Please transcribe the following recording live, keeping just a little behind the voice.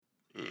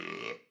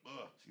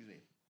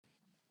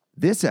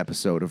This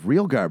episode of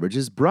Real Garbage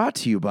is brought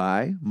to you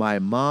by my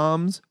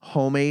mom's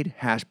homemade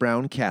hash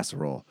brown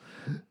casserole.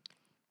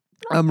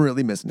 I'm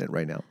really missing it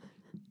right now.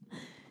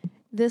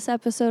 This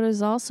episode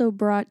is also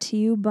brought to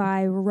you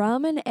by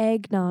rum and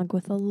eggnog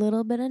with a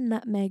little bit of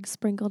nutmeg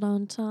sprinkled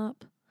on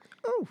top.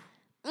 Oh.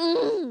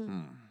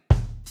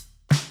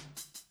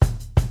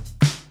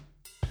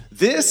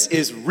 This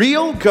is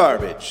Real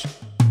Garbage.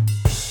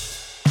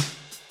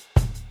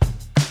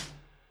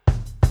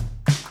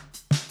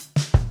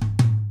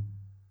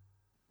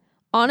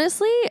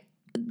 Honestly,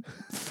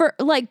 for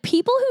like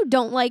people who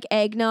don't like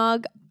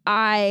eggnog,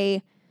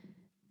 I'm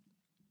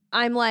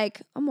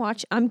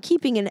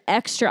keeping an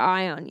extra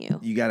eye on you.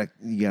 You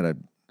gotta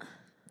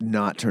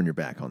not turn your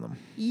back on them.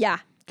 Yeah.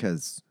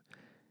 Because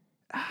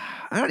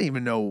I don't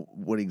even know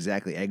what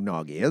exactly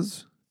eggnog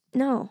is.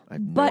 No. I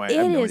have But no it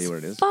idea is what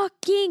it is.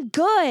 fucking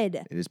good.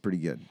 It is pretty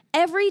good.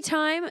 Every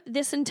time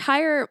this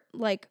entire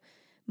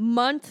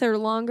month or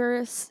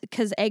longer,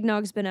 because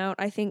eggnog's been out,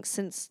 I think,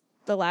 since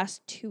the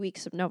last 2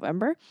 weeks of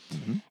November.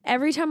 Mm-hmm.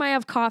 Every time I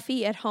have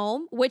coffee at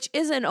home, which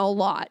isn't a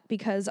lot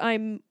because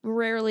I'm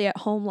rarely at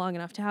home long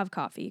enough to have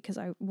coffee because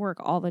I work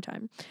all the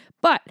time.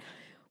 But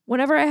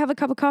whenever I have a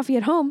cup of coffee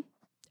at home,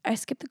 I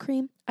skip the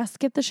cream, I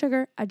skip the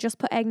sugar, I just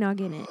put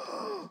eggnog in it.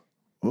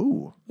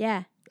 Ooh,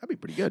 Yeah. that'd be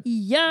pretty good.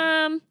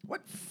 Yum.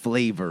 What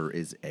flavor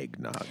is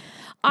eggnog?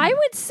 I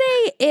would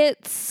say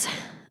it's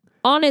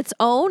on its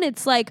own.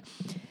 It's like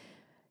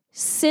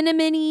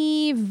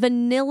cinnamony,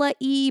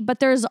 vanilla-y, but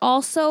there's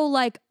also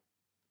like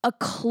a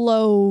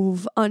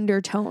clove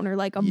undertone or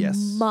like a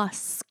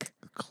musk.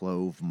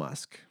 Clove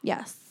musk.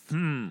 Yes.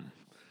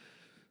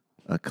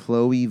 A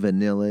clovey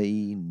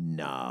vanilla-y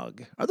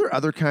nog. Are there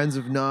other kinds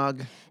of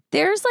nog?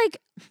 There's like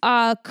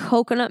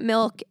coconut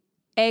milk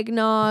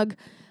eggnog,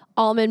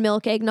 almond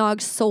milk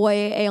eggnog,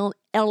 soy eggnog.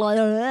 A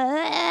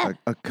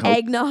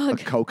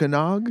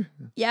coconog?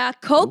 Yeah,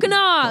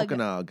 coconog.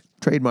 Coconog.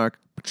 Trademark.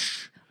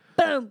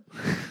 Boom.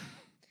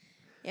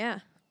 Yeah.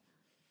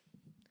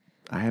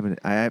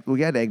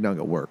 We had eggnog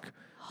at work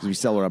because we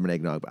sell rum and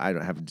eggnog, but I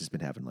haven't just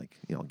been having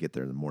I'll get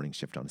there in the morning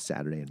shift on a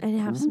Saturday And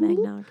have some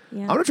eggnog.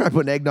 Yeah. I'm gonna try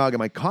putting eggnog in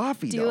my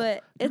coffee. Do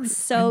it. It's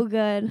so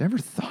good. Never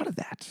thought of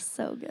that.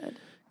 So good.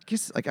 I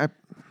guess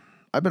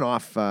I've been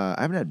off. I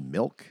haven't had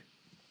milk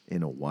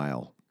in a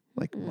while,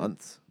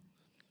 months.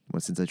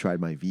 Since I tried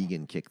my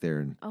vegan kick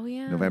there in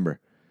November.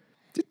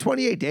 Did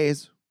 28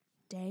 days.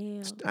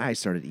 Damn. I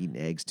started eating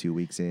eggs 2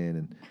 weeks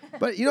in,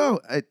 but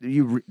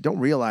you don't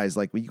realize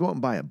when you go out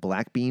and buy a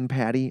black bean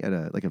patty at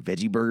a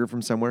veggie burger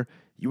from somewhere,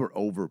 you are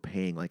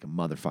overpaying like a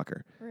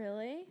motherfucker.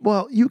 Really?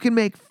 Well, you can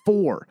make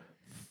four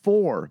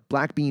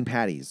black bean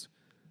patties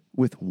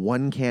with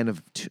one can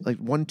of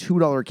one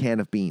 $2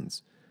 can of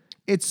beans.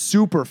 It's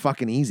super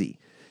fucking easy.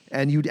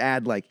 And you'd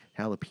add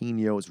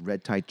jalapenos,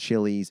 red Thai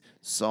chilies,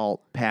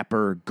 salt,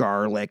 pepper,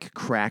 garlic,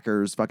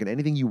 crackers, fucking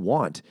anything you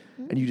want.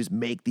 Mm-hmm. And you just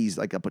make these,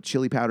 I put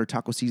chili powder,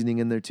 taco seasoning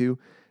in there too.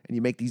 And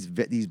you make these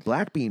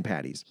black bean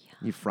patties. Yeah.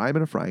 You fry them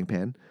in a frying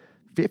pan.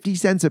 50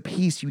 cents a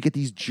piece, you get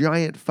these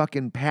giant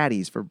fucking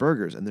patties for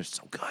burgers. And they're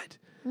so good.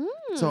 Mm.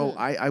 So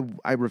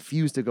I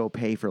refuse to go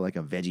pay for a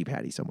veggie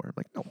patty somewhere. I'm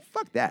like, no,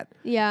 fuck that.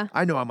 Yeah.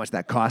 I know how much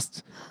that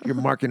costs. You're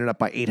marking it up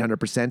by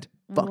 800%.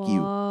 Fuck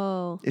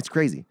Whoa. you. It's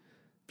crazy.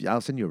 I'll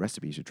send you a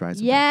recipe. You should try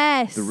some.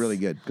 Yes. They're really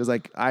good. Because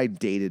I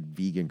dated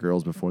vegan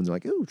girls before and they're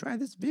like, ooh, try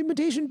this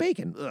imitation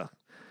bacon. Ugh.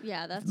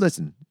 Yeah, that's...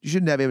 Listen, you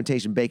shouldn't have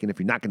imitation bacon if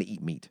you're not going to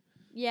eat meat.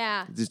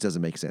 Yeah. It just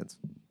doesn't make sense.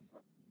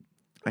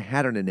 I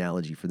had an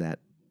analogy for that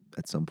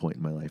at some point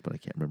in my life, but I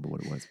can't remember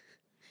what it was.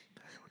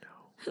 I don't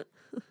know.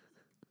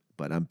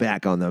 But I'm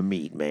back on the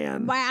meat,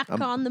 man.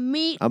 On the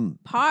meat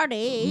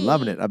party.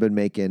 Loving it. I've been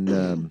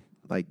making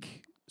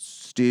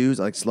stews,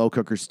 slow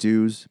cooker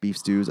stews, beef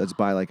stews. I just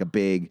buy a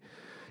big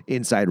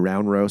inside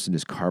round roast and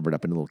just carve it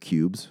up into little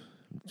cubes.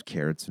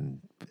 Carrots and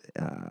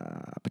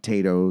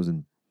potatoes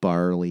and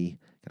barley.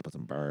 Gotta put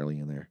some barley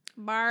in there.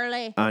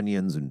 Barley.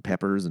 Onions and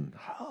peppers and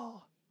I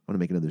want to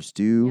make another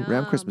stew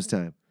around Christmas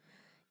time.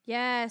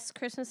 Yes,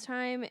 Christmas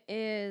time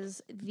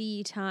is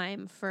the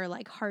time for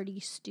hearty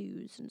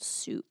stews and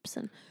soups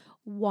and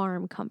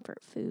warm comfort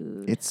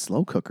food. It's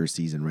slow cooker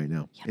season right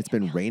now. It's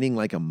been raining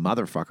like a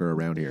motherfucker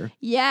around here.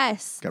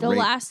 Yes. The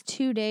last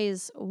 2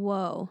 days,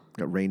 whoa.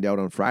 Got rained out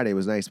on Friday. It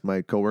was nice.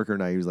 My coworker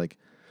and I, he was like,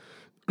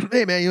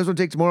 hey, man, you just want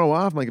to take tomorrow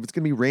off? I'm like, if it's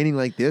going to be raining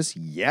like this,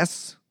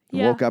 yes.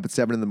 Yeah. Woke up at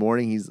 7 a.m.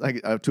 He's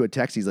like, to a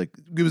text, he's like,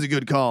 give us a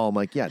good call. I'm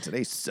like, yeah,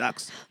 today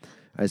sucks.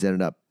 I just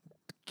ended up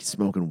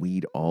smoking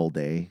weed all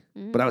day.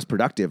 But I was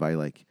productive.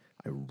 I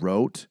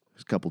wrote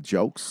a couple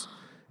jokes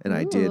and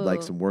I did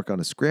some work on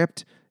a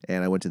script.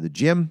 And I went to the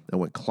gym. I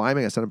went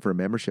climbing. I signed up for a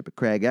membership at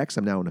Crag X.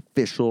 I'm now an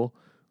official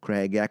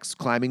Crag X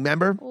climbing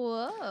member.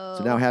 Whoa.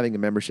 So now having a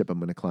membership, I'm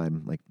going to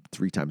climb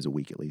 3 times a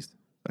week at least.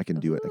 I can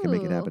do it. I can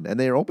make it happen. And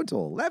they're open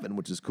till 11,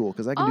 which is cool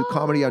because I can do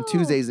comedy on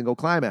Tuesdays and go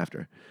climb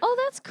after. Oh,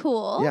 that's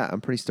cool. Yeah, I'm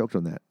pretty stoked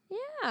on that.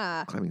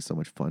 Yeah. Climbing's so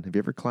much fun. Have you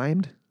ever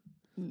climbed?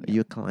 No. Are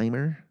you a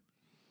climber?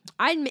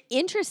 I'm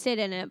interested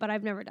in it, but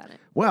I've never done it.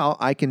 Well,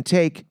 I can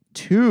take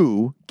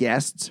 2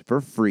 guests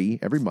for free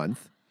every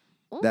month.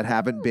 that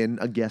haven't been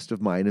a guest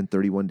of mine in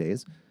 31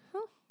 days.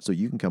 So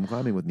you can come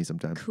climbing with me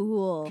sometime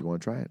Cool. if you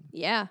want to try it.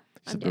 Yeah,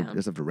 I'm down.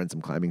 Just have to rent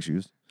some climbing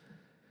shoes.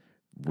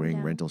 Wearing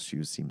down. rental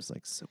shoes seems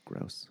like so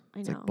gross.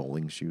 It's know. like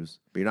bowling shoes.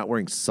 But you're not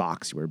wearing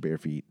socks, you wear bare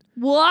feet.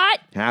 What?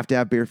 Have to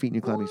have bare feet in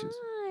your climbing shoes.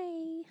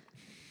 Why?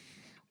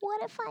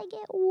 What if I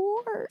get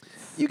warts?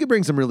 You could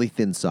bring some really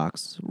thin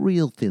socks.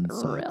 Real thin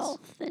socks. Real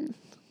thin.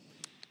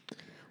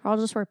 Or I'll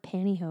just wear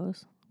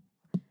pantyhose.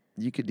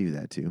 You could do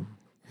that too.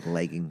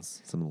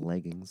 Leggings. Some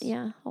leggings.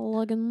 Yeah,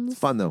 leggings.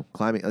 Fun though.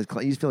 Climbing. You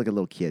just feel like a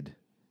little kid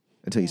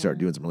until you start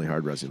doing some really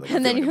hard runs. You're like,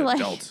 And then you're an like,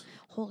 adult.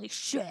 holy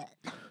shit.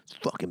 It's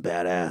fucking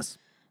badass.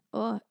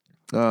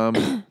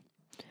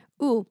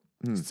 Ooh.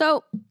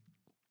 So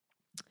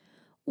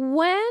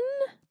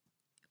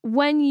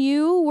when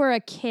you were a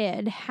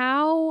kid,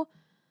 how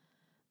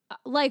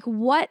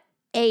what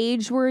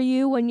age were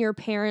you when your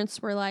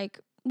parents were like,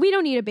 we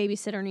don't need a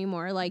babysitter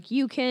anymore. Like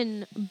you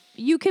can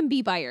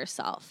be by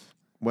yourself.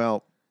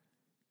 Well,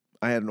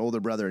 I had an older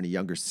brother and a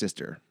younger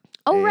sister.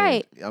 Oh, and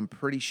right. I'm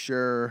pretty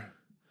sure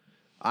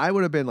I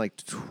would have been like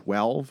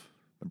 12.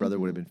 My brother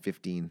would have been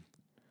 15.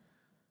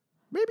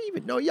 Maybe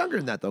even, no, younger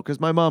than that though, because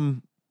my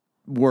mom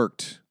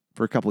worked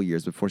for a couple of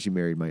years before she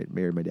married my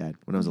dad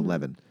when I was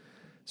 11.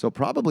 So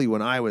probably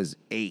when I was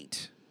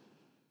 8,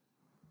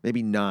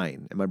 maybe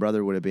 9, and my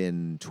brother would have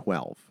been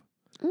 12.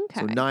 Okay.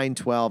 So 9,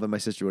 12, and my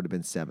sister would have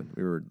been 7.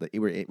 We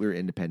were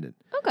independent.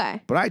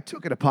 Okay. But I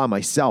took it upon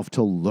myself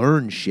to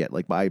learn shit.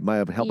 Like I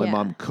helped my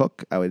mom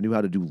cook. I knew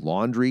how to do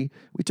laundry.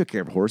 We took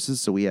care of horses,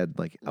 so we had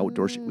like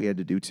outdoor shit we had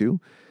to do too.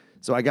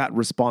 So I got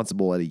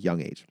responsible at a young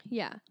age.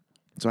 Yeah.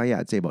 So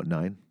I'd say about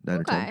 9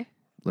 or 10. Okay.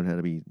 Learn how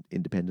to be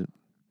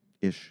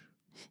independent-ish.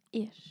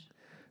 Ish.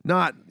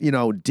 Not,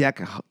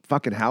 deck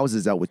fucking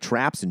houses out with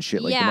traps and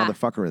shit like Yeah. the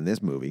motherfucker in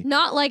this movie.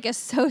 Not like a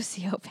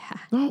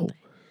sociopath. No.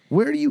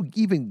 Where do you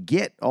even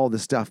get all the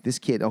stuff? This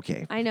kid,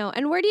 okay. I know.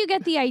 And where do you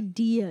get the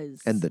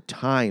ideas? And the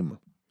time.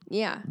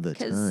 Yeah. The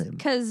time.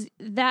 Because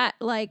that,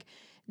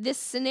 this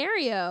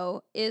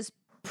scenario is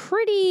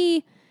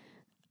pretty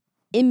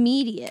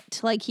immediate.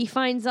 Like, he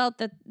finds out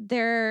that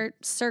they're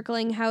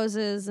circling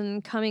houses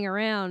and coming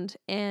around,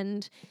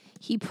 and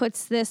he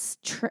puts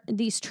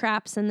these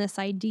traps and this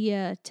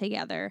idea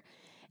together.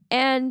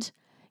 And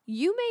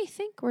you may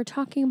think we're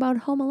talking about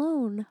Home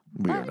Alone.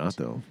 We are but not,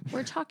 though.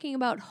 We're talking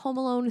about Home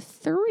Alone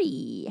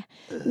 3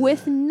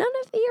 with none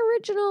of the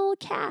original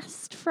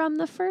cast from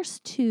the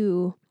first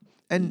two.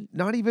 And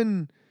not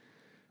even...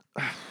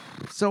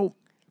 So,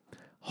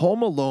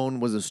 Home Alone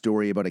was a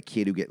story about a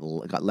kid who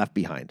got left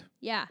behind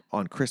Yeah.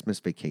 on Christmas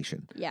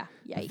vacation. Yeah.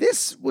 Yikes.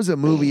 This was a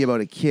movie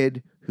about a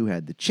kid who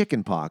had the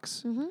chicken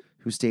pox,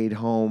 who stayed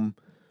home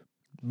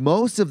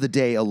most of the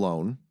day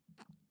alone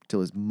till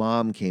his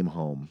mom came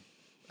home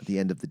at the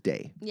end of the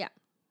day. Yeah.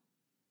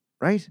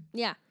 Right?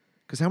 Yeah.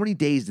 Because how many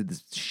days did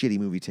this shitty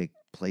movie take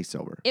place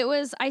over? It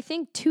was, I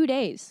think, 2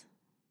 days.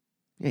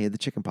 Yeah, he had the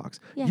chicken pox.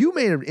 Yeah. You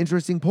made an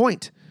interesting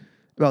point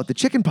about the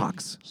chicken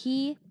pox.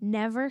 He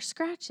never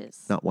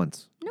scratches. Not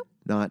once. Nope.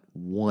 Not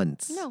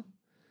once. No.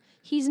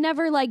 He's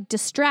never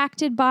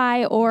distracted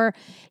by or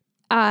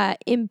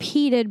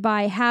impeded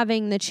by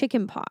having the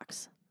chicken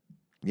pox.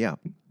 Yeah.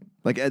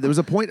 There was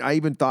a point I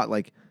even thought,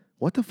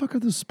 what the fuck are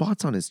those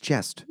spots on his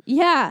chest?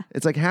 Yeah.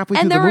 It's like halfway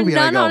And through there the were movie,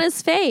 none and I go, on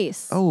his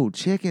face. oh,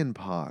 chicken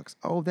pox.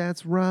 Oh,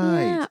 that's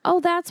right. Yeah.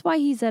 Oh, that's why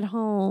he's at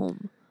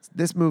home.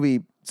 This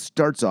movie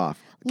starts off.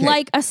 Okay.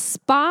 Like a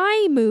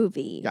spy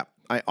movie. Yeah.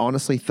 I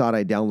honestly thought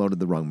I downloaded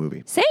the wrong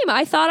movie. Same.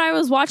 I thought I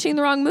was watching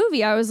the wrong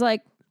movie. I was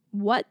like,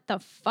 what the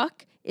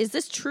fuck? Is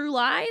this True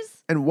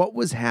Lies? And what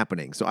was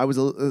happening? So I was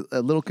a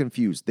little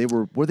confused.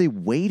 Were they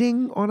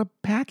waiting on a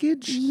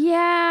package?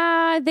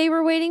 Yeah, they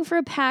were waiting for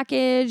a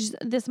package,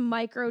 this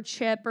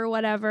microchip or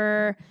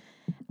whatever.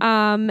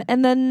 And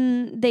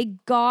then they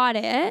got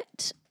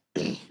it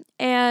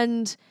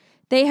and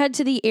they head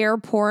to the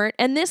airport.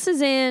 And this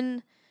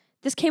came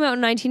out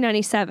in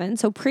 1997,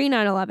 so pre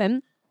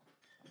 9/11.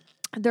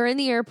 They're in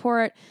the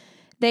airport.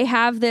 They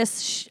have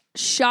this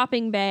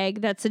shopping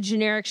bag that's a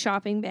generic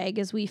shopping bag,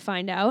 as we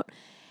find out.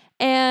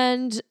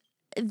 And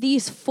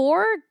these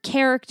 4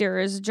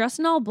 characters dressed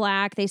in all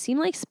black, they seem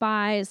like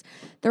spies.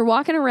 They're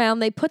walking around.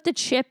 They put the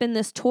chip in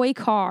this toy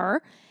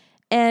car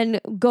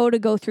and go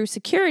through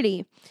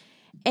security.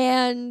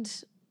 And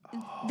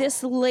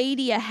this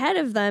lady ahead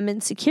of them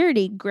in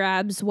security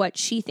grabs what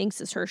she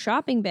thinks is her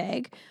shopping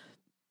bag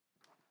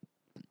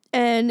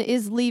and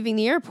is leaving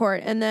the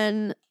airport. And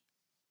then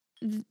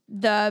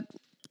the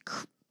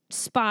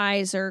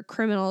spies or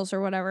criminals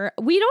or whatever,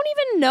 we don't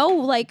even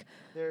know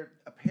They're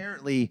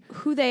apparently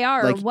who they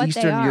are or what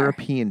Eastern they are.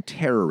 European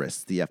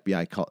terrorists, the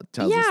FBI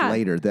tells us Yeah.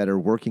 later, that are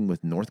working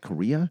with North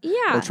Korea. Yeah.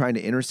 They're trying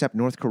to intercept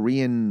North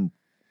Korean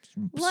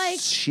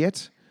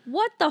shit.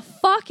 What the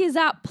fuck is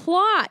that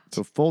plot?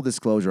 So full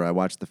disclosure, I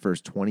watched the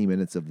first 20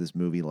 minutes of this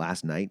movie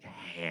last night,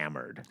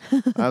 hammered.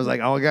 I was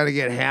like, I got to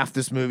get half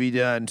this movie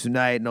done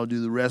tonight and I'll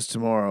do the rest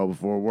tomorrow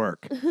before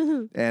work.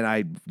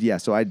 And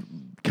so I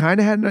kind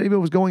of had an idea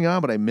what was going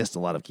on, but I missed a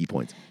lot of key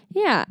points.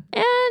 Yeah.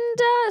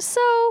 And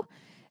so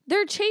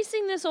they're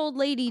chasing this old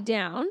lady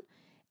down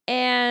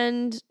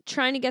and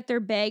trying to get their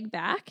bag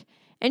back.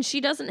 And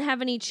she doesn't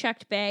have any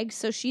checked bags,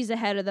 so she's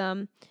ahead of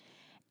them.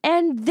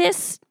 And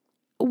this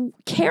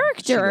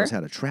character... She knows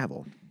how to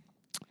travel.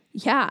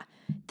 Yeah.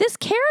 This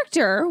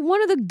character,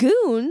 one of the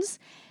goons,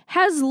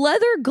 has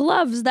leather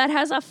gloves that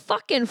has a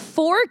fucking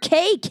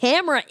 4K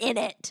camera in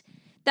it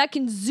that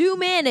can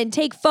zoom in and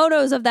take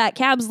photos of that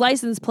cab's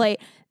license plate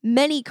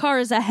many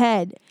cars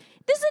ahead.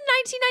 This is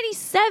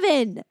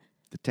 1997.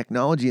 The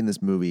technology in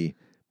this movie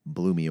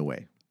blew me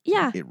away.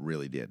 Yeah. It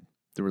really did.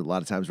 There were a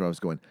lot of times where I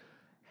was going,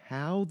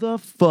 how the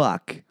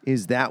fuck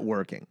is that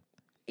working?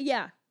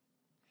 Yeah.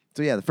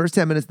 So yeah, the first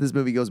 10 minutes of this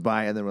movie goes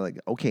by, and then we're like,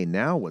 okay,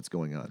 now what's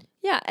going on?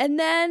 Yeah, and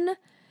then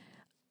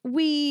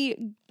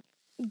we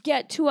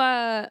get to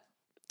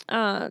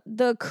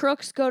the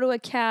crooks go to a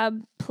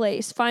cab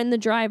place, find the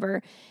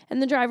driver,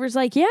 and the driver's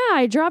like, yeah,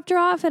 I dropped her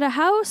off at a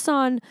house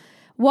on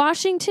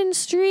Washington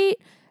Street.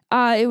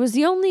 It was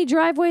the only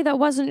driveway that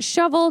wasn't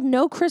shoveled,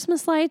 no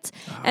Christmas lights.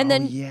 And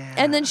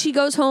then she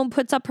goes home,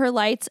 puts up her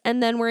lights,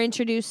 and then we're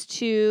introduced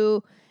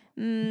to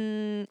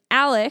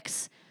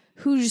Alex,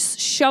 who's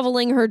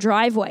shoveling her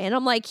driveway. And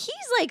I'm like, he's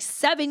like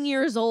 7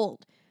 years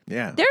old.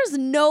 Yeah. There's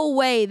no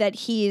way that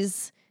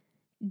he's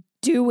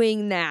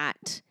doing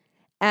that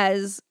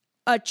as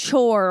a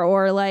chore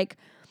or like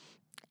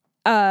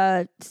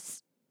a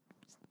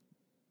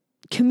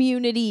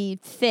community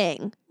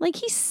thing. Like,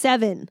 he's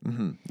 7.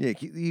 Mm-hmm. Yeah,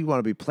 you want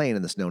to be playing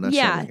in the snow, not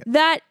yeah, shoveling it.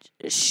 that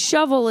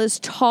shovel is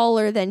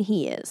taller than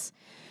he is.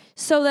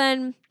 So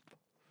then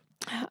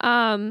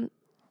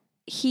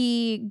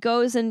he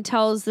goes and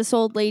tells this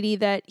old lady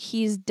that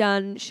he's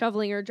done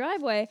shoveling her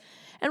driveway.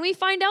 And we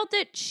find out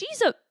that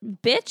she's a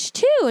bitch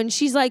too. And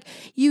she's like,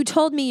 you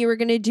told me you were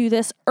going to do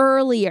this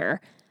earlier.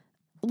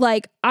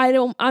 Like,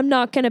 I'm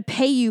not going to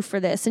pay you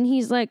for this. And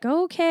he's like,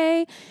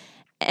 okay.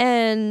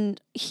 And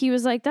he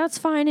was like, that's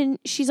fine. And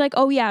she's like,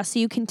 oh yeah, so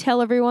you can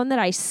tell everyone that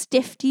I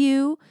stiffed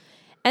you.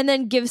 And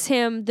then gives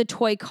him the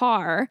toy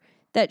car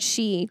that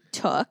she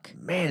took.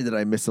 Man, did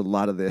I miss a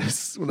lot of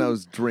this when I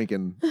was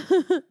drinking.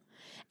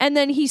 And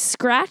then he's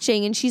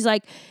scratching, and she's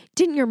like,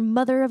 didn't your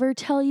mother ever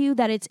tell you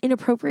that it's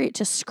inappropriate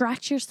to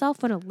scratch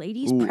yourself when a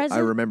lady's present? I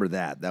remember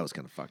that. That was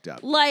kind of fucked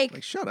up.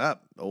 Like shut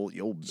up, old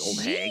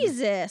hag.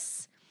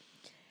 Jesus.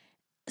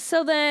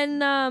 So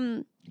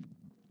then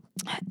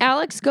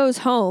Alex goes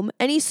home,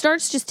 and he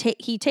starts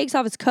he takes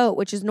off his coat,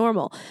 which is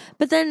normal.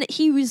 But then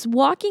he was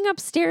walking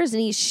upstairs,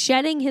 and he's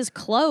shedding his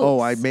clothes. Oh,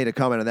 I made a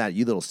comment on that.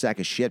 You little sack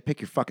of shit.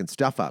 Pick your fucking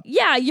stuff up.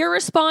 Yeah, you're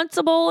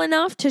responsible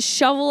enough to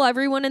shovel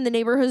everyone in the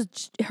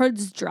neighborhood's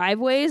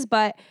driveways,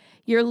 but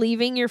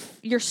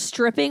you're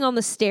stripping on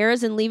the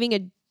stairs and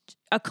leaving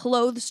a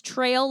clothes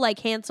trail like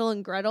Hansel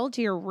and Gretel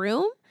to your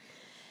room.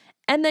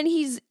 And then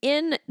he's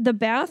in the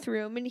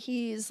bathroom and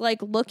he's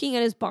like looking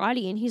at his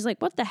body and he's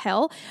like, what the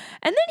hell?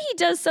 And then he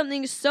does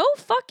something so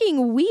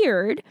fucking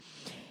weird.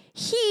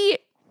 He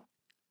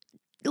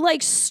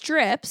like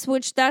strips,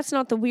 which that's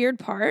not the weird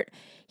part.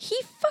 He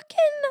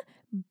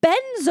fucking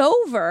bends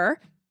over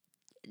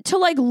to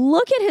like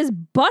look at his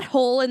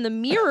butthole in the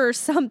mirror or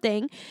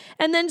something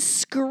and then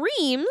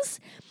screams.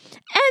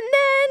 And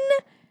then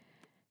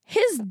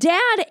his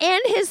dad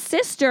and his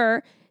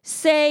sister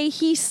say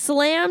he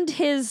slammed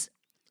his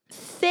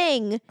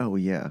thing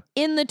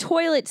in the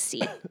toilet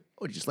seat.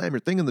 Oh, did you slam your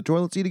thing in the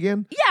toilet seat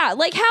again? Yeah,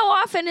 like how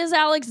often has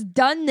Alex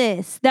done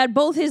this? That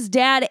both his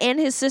dad and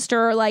his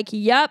sister are like,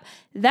 yep,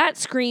 that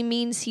scream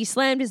means he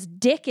slammed his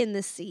dick in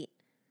the seat.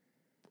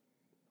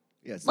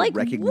 Yeah, it's like, a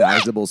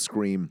recognizable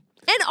scream.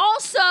 And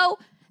also,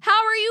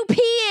 how are you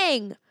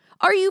peeing?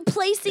 Are you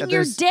placing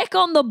your dick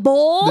on the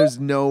bowl? There's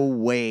no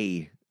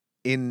way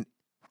in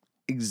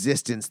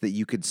existence that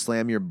you could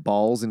slam your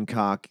balls and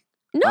cock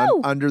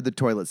under the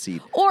toilet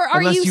seat. Or are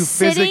unless you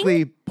sitting?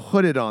 Physically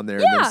put it on there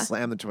and then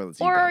slam the toilet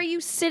seat Or down. are you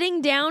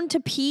sitting down to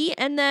pee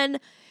and then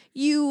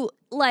you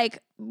like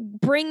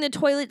bring the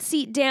toilet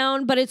seat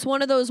down, but it's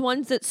one of those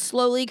ones that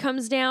slowly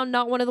comes down,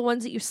 not one of the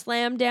ones that you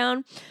slam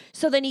down.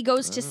 So then he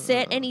goes to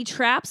sit and he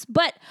traps.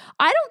 But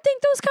I don't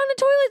think those kind of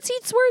toilet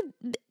seats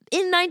were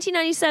in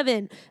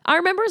 1997. I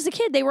remember as a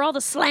kid, they were all the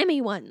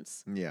slammy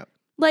ones. Yeah.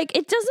 Like,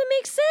 it doesn't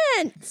make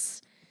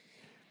sense.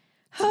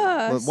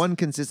 Well, one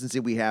consistency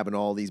we have in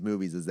all these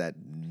movies is that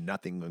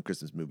nothing in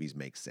Christmas movies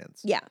makes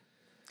sense. Yeah.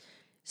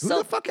 Who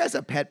the fuck has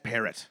a pet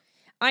parrot?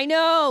 I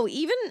know.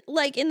 Even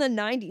like in the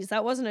 90s,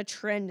 that wasn't a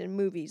trend in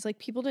movies. Like,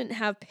 people didn't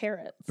have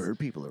parrots. Bird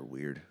people are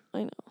weird.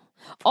 I know.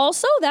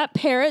 Also, that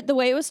parrot, the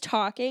way it was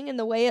talking and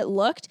the way it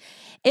looked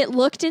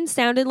and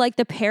sounded like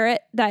the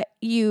parrot that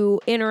you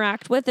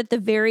interact with at the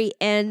very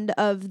end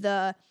of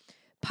the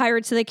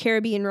Pirates of the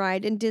Caribbean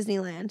ride in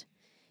Disneyland.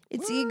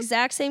 It's the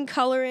exact same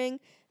coloring.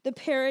 The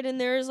parrot in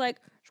there is like,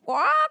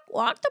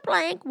 walk the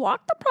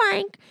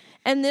plank.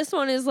 And this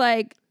one is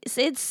like,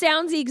 it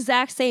sounds the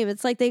exact same.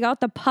 It's like they got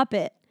the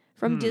puppet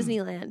from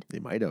Disneyland. They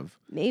might have.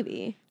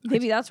 Maybe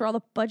that's where all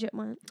the budget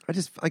went. I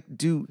just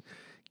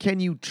can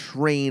you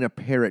train a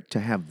parrot to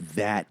have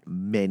that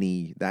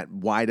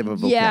wide of a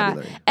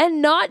vocabulary? Yeah,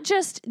 and not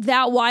just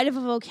that wide of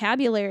a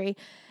vocabulary.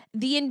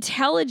 the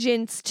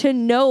intelligence to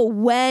know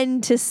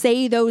when to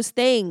say those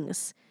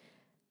things.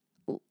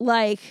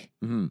 Like,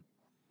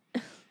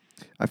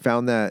 I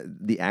found that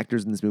the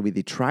actors in this movie,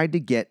 they tried to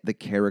get the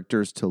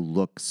characters to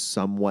look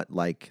somewhat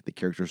like the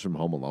characters from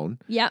Home Alone.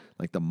 yep.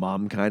 Like the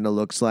mom kind of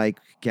looks like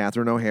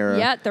Catherine O'Hara.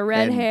 Yeah, the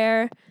red and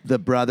hair. The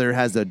brother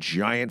has a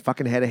giant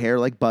fucking head of hair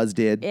like Buzz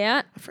did.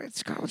 Yeah. I forgot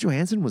Scarlett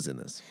Johansson was in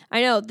this.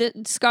 I know.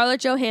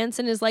 Scarlett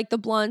Johansson is like the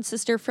blonde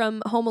sister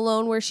from Home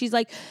Alone where she's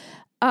like,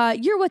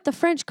 you're what the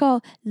French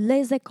call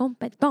les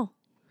incompetents.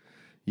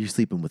 You're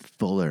sleeping with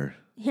Fuller.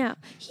 Yeah.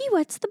 He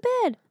wets the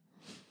bed.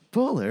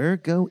 Fuller,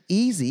 go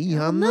easy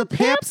on the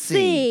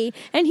Pepsi.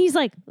 And he's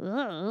like,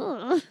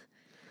 ugh.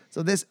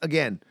 So this,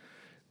 again,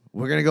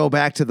 we're going to go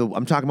back to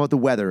I'm talking about the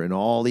weather in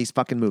all these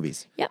fucking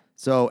movies. Yep.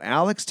 So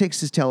Alex takes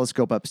his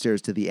telescope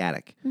upstairs to the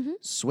attic,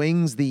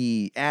 swings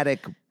the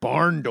attic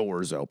barn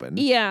doors open.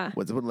 Yeah.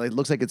 It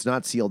looks like it's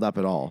not sealed up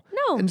at all.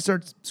 No. And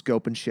starts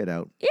scoping shit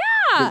out.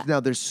 Yeah. Now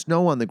there's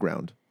snow on the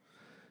ground,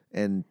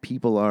 and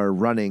people are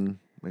running.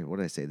 Wait, what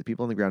did I say? The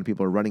people on the ground,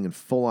 people are running in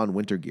full-on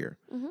winter gear.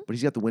 But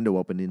he's got the window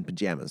open in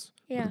pajamas.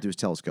 Yeah. Looking through his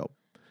telescope.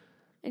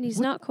 And he's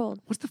not cold.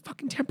 What's the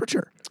fucking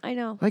temperature? I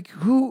know. Like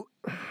who?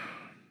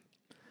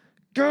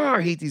 God,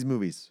 I hate these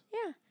movies.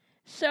 Yeah.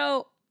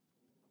 So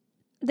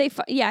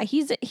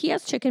he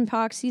has chicken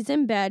pox. He's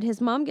in bed.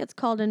 His mom gets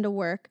called into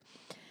work.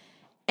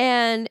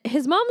 And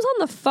his mom's on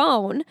the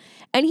phone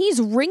and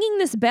he's ringing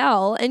this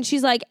bell and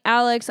she's like,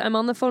 "Alex, I'm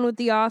on the phone with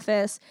the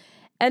office."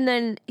 And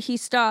then he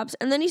stops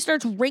and then he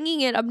starts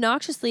ringing it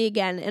obnoxiously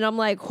again. And I'm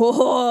like,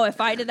 whoa, if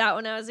I did that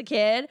when I was a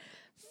kid,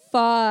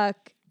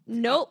 fuck.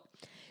 Nope.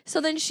 So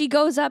then she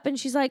goes up and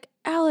she's like,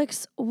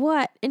 "Alex,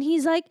 what?" And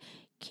he's like,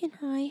 "Can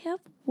I have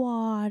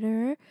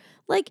water?"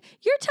 Like,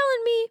 you're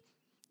telling me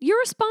you're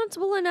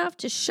responsible enough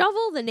to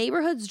shovel the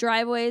neighborhood's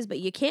driveways, but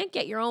you can't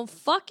get your own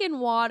fucking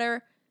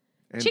water.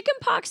 And-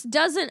 Chickenpox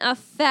doesn't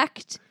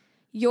affect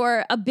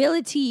your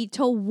ability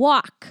to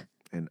walk.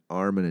 And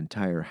arm an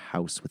entire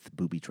house with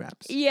booby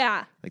traps.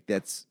 Yeah. Like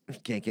you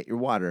can't get your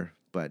water,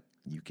 but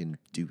you can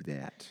do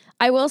that.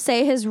 I will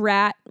say his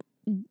rat,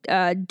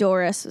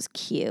 Doris, was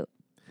cute.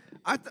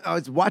 I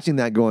was watching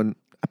that going,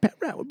 a pet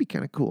rat would be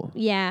kind of cool.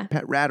 Yeah.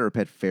 Pet rat or a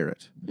pet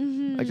ferret. I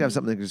like to have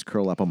something that can just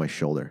curl up on my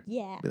shoulder.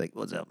 Yeah. Be like,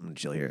 "What's up? I'm gonna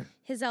chill here."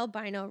 His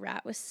albino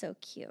rat was so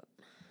cute.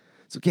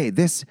 It's okay.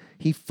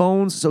 He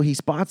phones, so he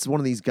spots one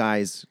of these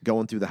guys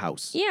going through the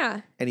house.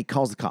 Yeah. And he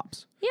calls the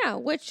cops. Yeah,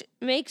 which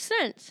makes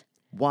sense.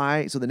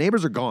 Why? So the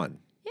neighbors are gone.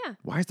 Yeah.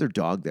 Why is their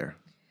dog there?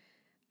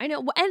 I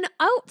know. And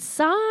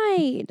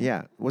outside.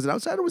 Yeah. Was it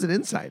outside or was it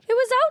inside? It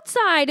was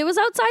outside. It was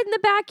outside in the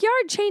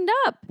backyard, chained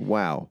up.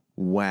 Wow.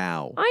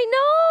 I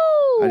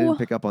know. I didn't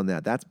pick up on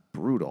that. That's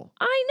brutal.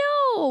 I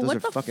know. Those what are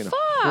the fucking fuck?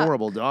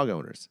 horrible dog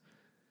owners.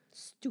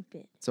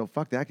 Stupid. So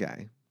fuck that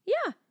guy.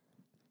 Yeah.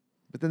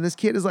 But then this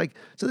kid is like,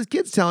 so this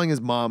kid's telling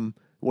his mom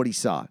what he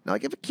saw. Now,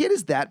 like, if a kid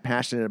is that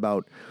passionate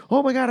about,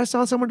 "Oh my God, I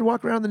saw someone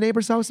walk around the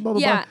neighbor's house," and blah,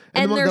 blah, Yeah.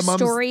 blah. And their the mom's-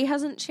 story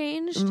hasn't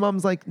changed. And the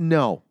mom's like,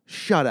 "No,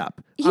 shut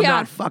up. I'm Yeah.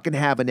 not fucking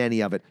having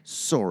any of it.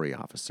 Sorry,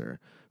 officer.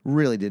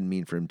 Really didn't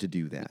mean for him to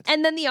do that."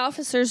 And then the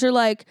officers are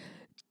like,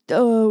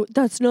 "Oh,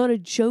 that's not a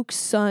joke,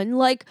 son."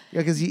 Like,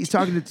 Yeah, because he's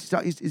talking to,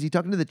 is he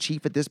talking to the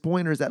chief at this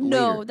point, or is that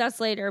no, later? that's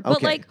later. But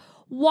Okay. like,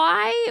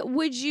 why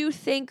would you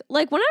think,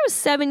 like, when I was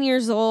 7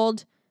 years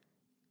old,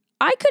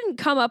 I couldn't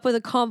come up with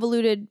a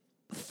convoluted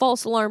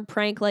false alarm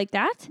prank like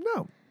that.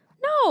 No,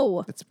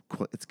 No.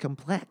 it's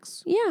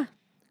complex. Yeah.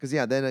 Because,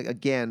 yeah, then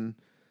again,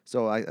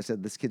 so I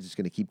said this kid's just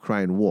going to keep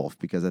crying wolf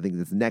because I think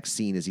the next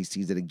scene is he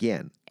sees it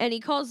again. And he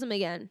calls them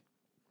again.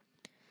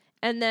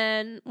 And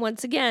then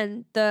once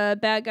again, the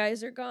bad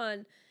guys are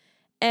gone.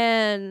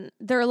 And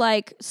they're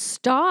like,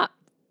 stop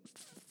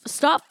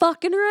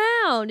fucking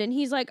around. And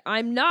he's like,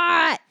 "I'm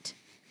not."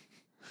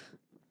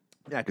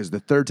 Yeah, because the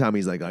third time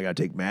he's like, "I got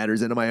to take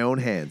matters into my own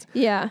hands."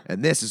 Yeah.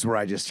 And this is where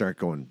I just start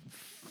going,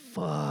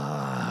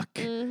 fuck.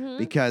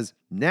 Because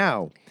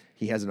now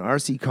he has an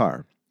RC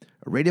car,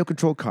 a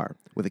radio-controlled car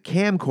with a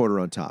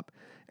camcorder on top.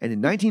 And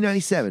in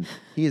 1997,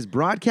 he is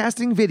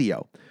broadcasting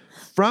video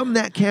from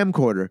that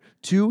camcorder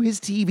to his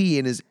TV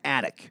in his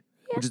attic,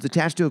 which is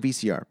attached to a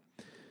VCR.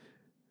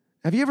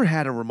 Have you ever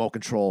had a remote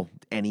control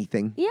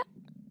anything? Yeah.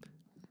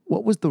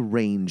 What was the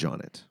range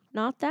on it?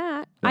 Not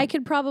that. I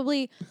could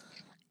probably,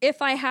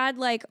 if I had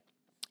like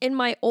in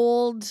my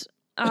old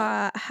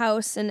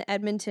house in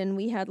Edmonton,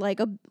 we had like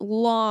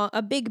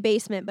a big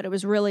basement, but it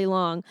was really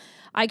long.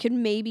 I could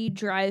maybe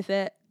drive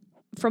it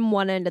from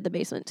one end of the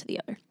basement to the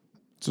other.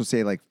 So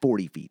say like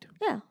 40 feet.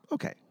 Yeah.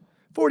 Okay.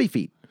 40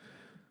 feet.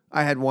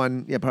 I had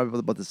one, yeah, probably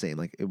about the same.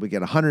 Like, it would get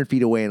 100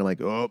 feet away, and I'm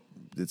like, "Oh,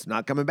 it's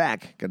not coming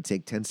back. Got to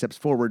take 10 steps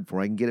forward before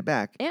I can get it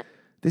back." Yeah.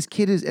 This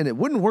kid is, and it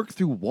wouldn't work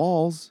through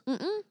walls.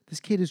 This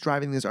kid is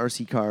driving this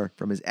RC car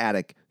from his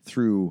attic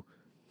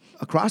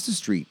across the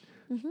street,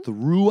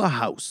 through a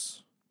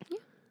house,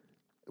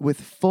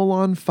 with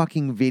full-on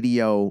fucking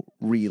video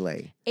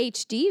relay.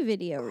 HD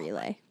video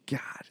relay. God,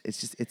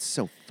 it's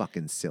so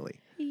fucking silly.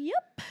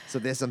 Yep. So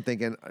I'm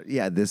thinking,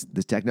 yeah, this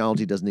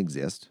technology doesn't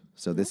exist.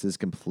 So this is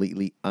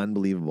completely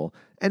unbelievable.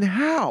 And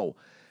how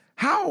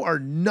How are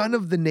none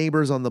of the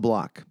neighbors on the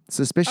block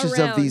suspicious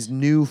Around. of these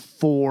new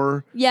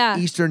 4 Yeah.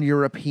 Eastern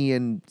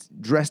European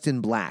dressed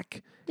in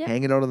black Yeah.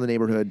 hanging out in the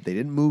neighborhood? They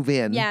didn't move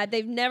in. Yeah,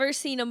 they've never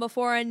seen them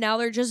before, and now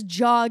they're just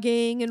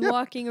jogging and Yep.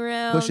 walking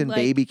around. Pushing like,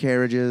 baby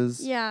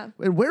carriages. Yeah.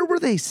 And where were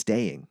they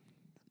staying?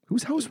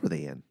 Whose house were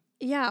they in?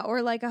 Yeah,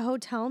 or like a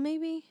hotel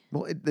maybe.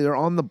 Well, they're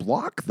on the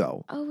block,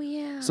 though. Oh,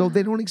 yeah. So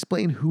they don't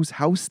explain whose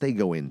house they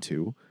go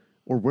into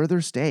or where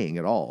they're staying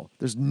at all.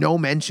 There's no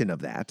mention of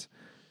that.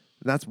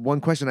 And that's one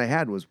question I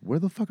had was, where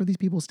the fuck are these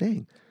people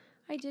staying?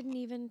 I didn't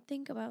even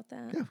think about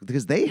that. Yeah,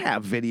 because they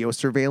have video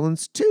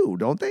surveillance too,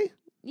 don't they?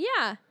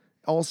 Yeah.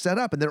 All set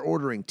up, and they're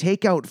ordering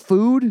takeout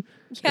food and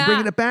Yeah.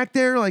 bringing it back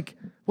there. Like,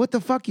 what the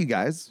fuck, you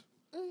guys?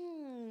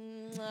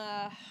 This.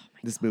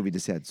 This movie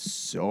just had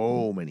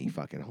so many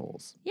fucking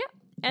holes. Yeah.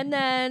 And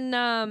then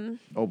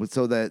Oh, but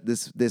so that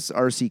this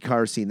RC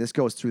car scene, this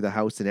goes through the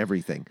house and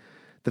everything.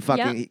 The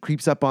fucking Yep. he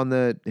creeps up on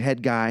the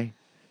head guy,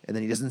 and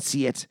then he doesn't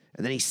see it,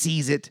 and then he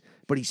sees it,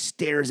 but he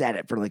stares at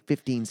it for like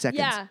 15 seconds,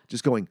 Yeah.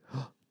 just going,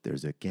 oh,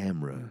 "There's a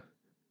camera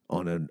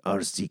on an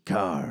RC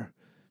car.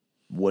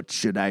 What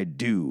should I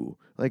do?"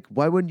 Like,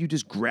 why wouldn't you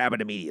just grab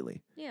it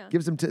immediately? yeah.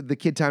 Gives him the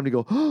kid time to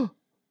go,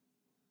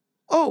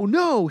 "Oh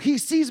no, he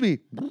sees me."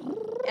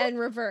 And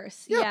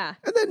reverse. Yeah.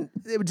 And then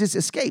it just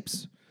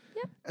escapes.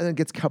 Yep. And then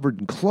gets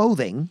covered in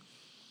clothing.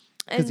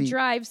 And he-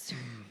 drives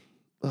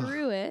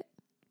through it.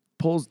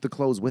 Pulls the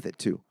clothes with it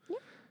too. The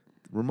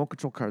remote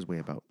control cars weigh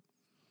about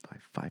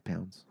 5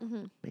 pounds,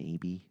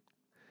 maybe.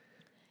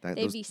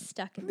 They'd be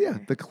stuck in yeah,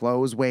 there. the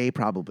clothes weigh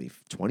probably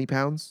 20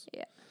 pounds.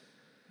 Yeah.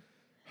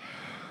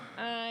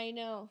 I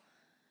know.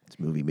 This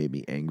movie made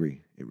me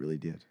angry. It really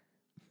did.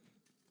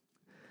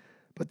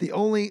 But the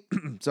only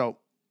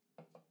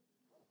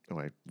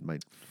my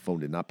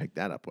phone did not pick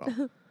that up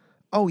well.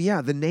 Oh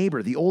yeah, the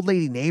neighbor, the old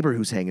lady neighbor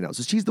who's hanging out.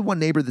 So she's the one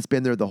neighbor that's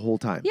been there the whole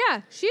time.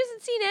 Yeah. She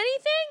hasn't seen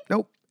anything.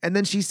 Nope. And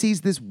then she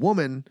sees this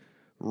woman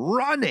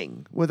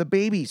running with a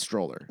baby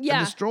stroller. Yeah.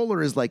 And the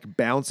stroller is like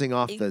bouncing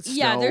off the snow.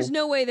 Yeah, there's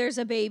no way there's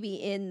a baby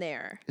in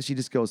there. And she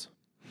just goes,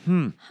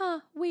 Huh,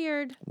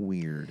 weird.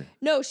 weird.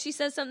 No, she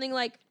says something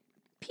like,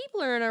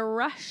 people are in a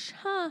rush,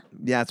 huh?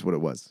 Yeah, that's what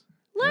it was.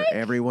 Like,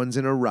 Everyone's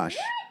in a rush.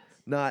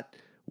 Not,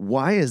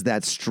 why is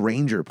that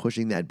stranger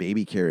pushing that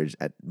baby carriage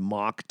at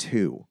Mach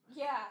 2?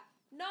 yeah,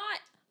 not,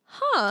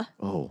 huh?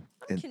 Oh,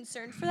 I'm and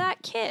concerned for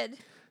that kid.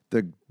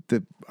 the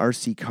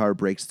RC car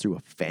breaks through a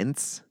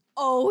fence,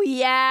 Oh,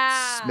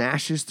 yeah.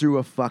 smashes through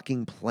a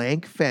fucking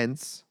plank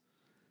fence,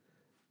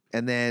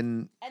 and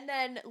then And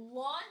then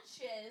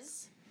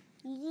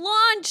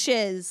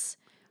launches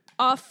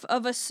off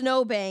of a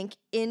snowbank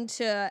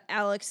into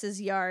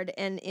Alex's yard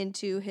and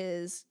into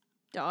his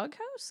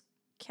doghouse?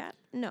 Cat?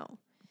 No.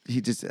 I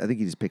think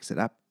he just picks it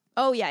up.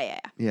 Oh, yeah.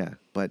 Yeah,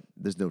 but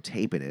there's no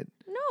tape in it.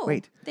 No.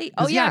 Wait, They.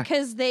 'cause Oh, yeah, yeah.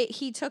 because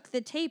he took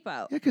the tape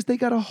out. Yeah, because they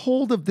got a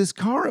hold of this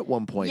car at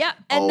one point. Yeah,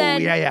 and oh,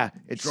 then yeah.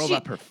 It drove She-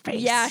 up her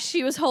face. Yeah,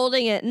 she was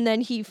holding it, and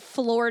then he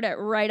floored it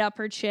right up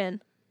her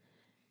chin.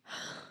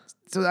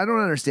 So I don't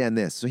understand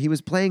this. So he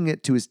was playing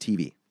it to his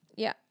TV.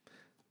 Yeah.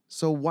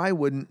 So why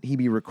wouldn't he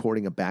be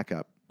recording a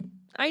backup?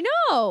 I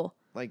know.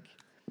 Like,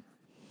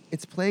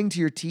 it's playing to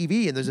your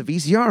TV and there's a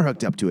VCR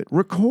hooked up to it.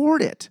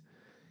 Record it.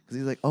 Because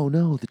he's like, oh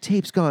no, the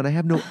tape's gone. I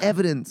have no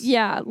evidence.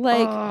 Yeah,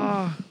 like,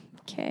 Ah.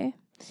 okay.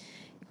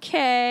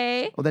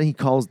 Okay. Well, then he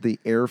calls the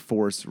Air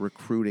Force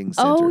Recruiting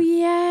Center. Oh,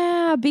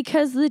 yeah,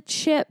 because the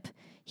chip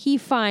he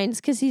finds,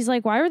 because he's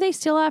like, why were they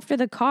still after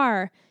the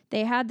car?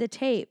 They had the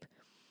tape.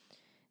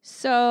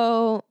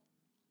 So,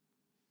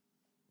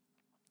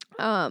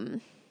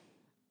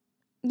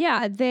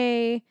 yeah,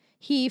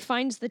 he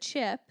finds the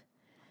chip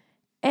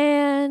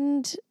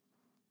and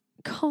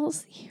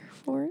calls the Air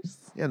Force.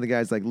 Yeah, and the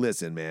guy's like,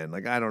 listen, man,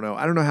 like, I don't know.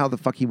 I don't know how the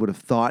fuck he would have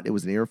thought it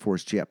was an Air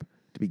Force chip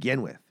to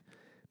begin with.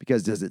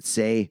 Because does it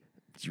say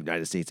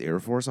United States Air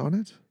Force on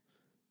it?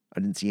 I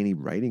didn't see any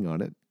writing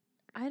on it.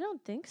 I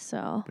don't think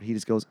so. But he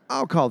just goes,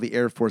 I'll call the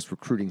Air Force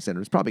Recruiting Center.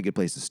 It's probably a good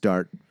place to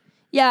start.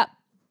 Yeah.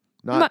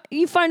 Not,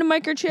 You find a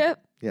microchip?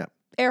 yeah.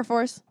 Air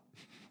Force.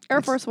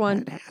 Air Force One.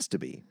 It has to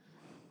be.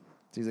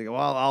 So he's like,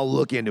 well, I'll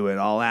look into it.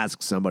 I'll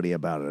ask somebody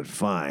about it.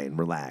 Fine,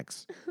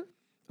 relax.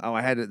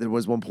 There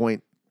was one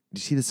point.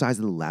 Did you see the size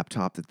of the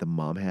laptop that the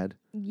mom had?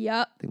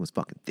 Yep. Thing was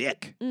fucking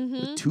thick Mm-hmm.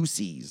 with 2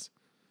 C's.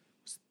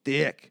 It was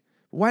thick.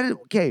 Why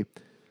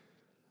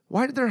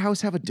did their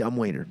house have a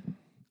dumbwaiter?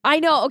 I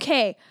know.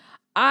 Okay.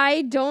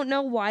 I don't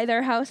know why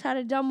their house had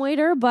a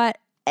dumbwaiter, but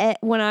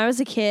when I was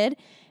a kid,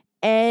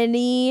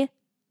 any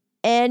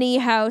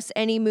house,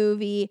 any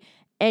movie,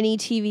 any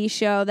TV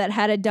show that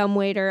had a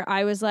dumbwaiter,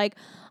 I was like,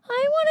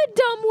 I want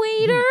a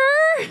dumbwaiter.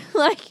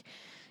 Like,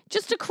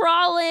 just to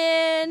crawl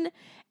in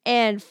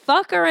and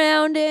fuck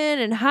around in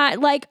and hide.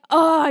 Like,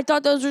 oh, I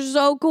thought those were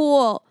so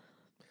cool.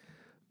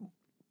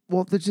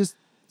 Well, they're just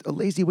a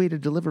lazy way to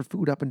deliver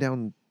food up and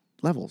down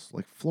levels,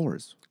 like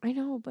floors. I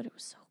know, but it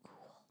was so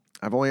cool.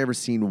 I've only ever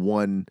seen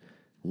one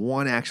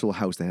actual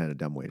house that had a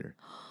dumbwaiter.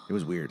 It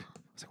was weird. I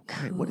was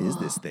like, what is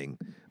this thing?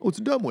 Oh, it's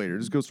a dumbwaiter. It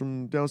just goes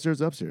from downstairs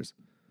to upstairs.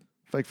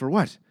 Like, for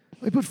what?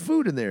 I put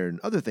food in there and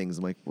other things.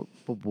 I'm like,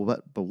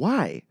 but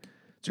why?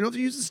 So you don't have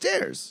to use the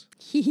stairs.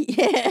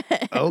 Yeah.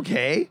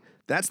 Okay.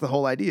 That's the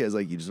whole idea, is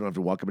like you just don't have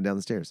to walk up and down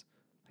the stairs.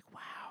 Like,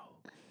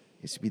 wow.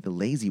 It should be the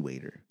lazy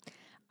waiter.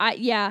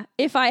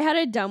 If I had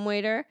a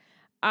dumbwaiter,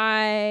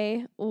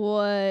 I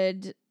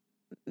would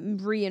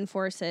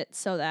reinforce it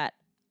so that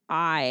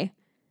I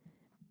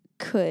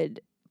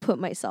could put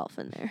myself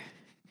in there.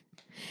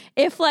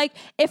 If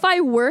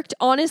I worked,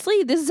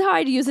 honestly, this is how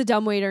I'd use a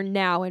dumbwaiter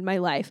now in my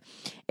life.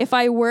 If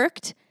I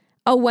worked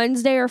a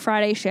Wednesday or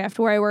Friday shift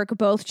where I work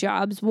both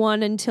jobs,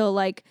 one until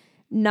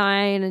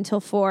 9 until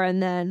 4,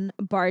 and then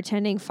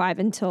bartending 5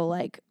 until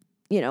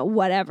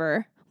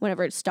whenever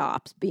it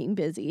stops being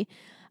busy.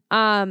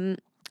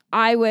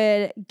 I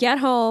would get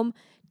home,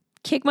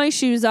 kick my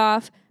shoes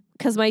off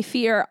because my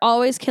feet are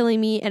always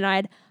killing me, and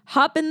I'd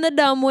hop in the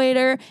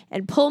dumbwaiter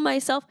and pull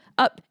myself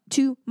up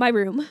to my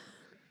room.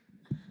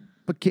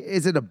 But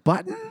is it a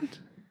button?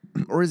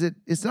 Or is it?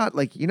 It's not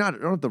like you don't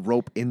have the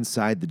rope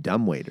inside the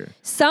dumbwaiter.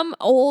 Some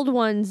old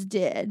ones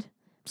did.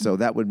 So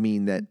that would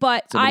mean that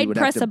but somebody I'd would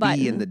press have to a button.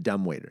 be in the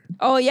dumbwaiter.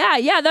 Oh,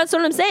 yeah, that's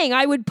what I'm saying.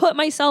 I would put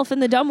myself in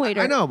the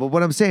dumbwaiter. I know, but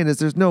what I'm saying is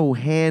there's no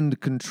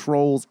hand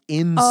controls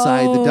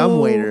inside the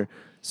dumbwaiter.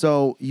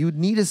 So you'd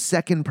need a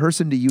second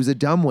person to use a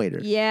dumbwaiter.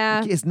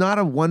 Yeah. It's not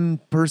a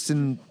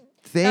one-person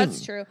thing.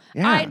 That's true.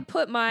 Yeah. I'd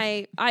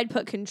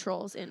put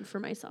controls in for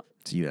myself.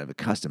 So you'd have a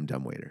custom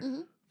dumbwaiter.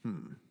 Mm-hmm.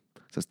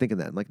 So I was thinking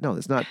that. I'm like, no,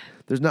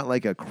 there's not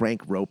like a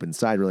crank rope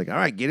inside. We're like, all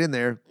right, get in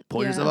there,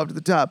 pull yourself up to the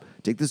top,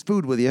 take this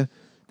food with you.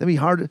 That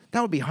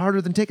would be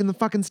harder than taking the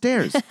fucking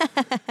stairs.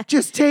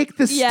 Just take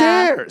the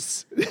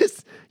stairs.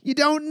 You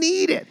don't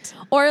need it.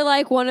 Or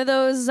one of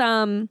those,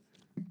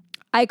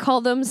 I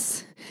call them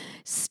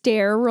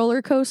stair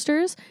roller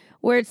coasters,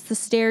 where it's the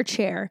stair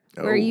chair,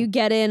 where you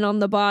get in on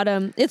the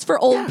bottom. It's for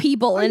old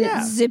people, and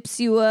it zips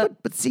you up.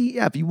 But see,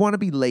 if you want to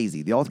be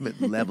lazy, the ultimate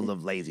level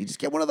of lazy, just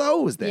get one of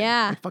those then.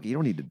 Yeah. Like, fuck it, you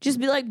don't need to just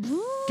be like,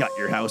 gut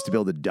your house to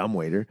build a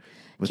dumbwaiter.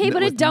 Okay,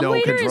 but a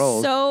dumbwaiter is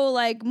so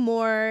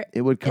more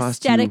it would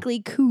cost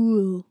aesthetically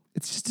cool.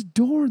 It's just a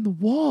door in the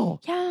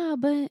wall. Yeah,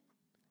 but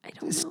I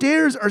don't know.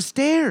 Stairs are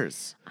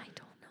stairs. I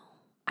don't know.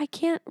 I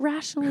can't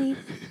rationally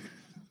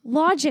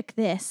logic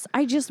this.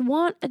 I just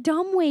want a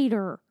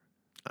dumbwaiter.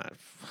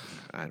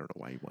 I don't know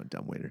why you want a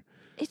dumbwaiter.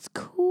 It's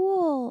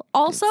cool.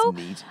 Also, it's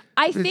neat.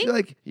 I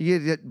think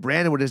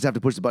Brandon would just have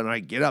to push the button. All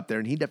right, get up there,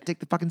 and he'd have to take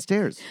the fucking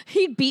stairs.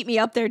 He'd beat me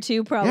up there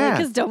too, probably,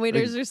 because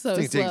dumbwaiters are so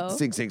slow. This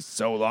thing takes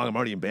so long. I'm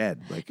already in bed.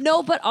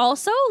 No, but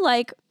also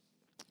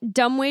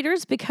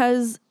dumbwaiters,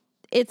 because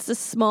it's a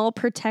small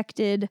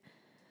protected.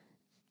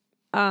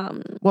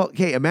 Well,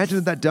 okay. Imagine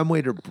if that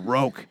dumbwaiter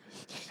broke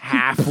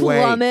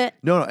halfway. Plummet.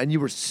 No, and you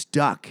were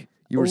stuck.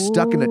 You were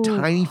stuck in a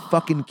tiny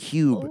fucking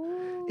cube.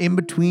 In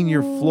between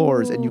your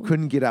floors, and you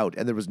couldn't get out,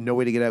 and there was no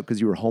way to get out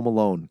because you were home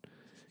alone.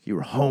 You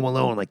were home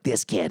alone like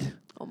this kid.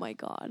 Oh my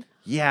God.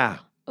 Yeah.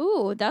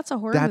 Ooh, that's a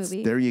horror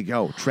movie. There you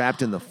go.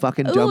 Trapped in the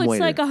fucking Ooh, dumbwaiter.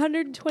 it's like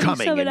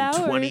 127 Coming in hours.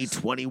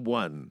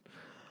 2021.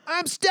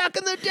 I'm stuck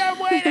in the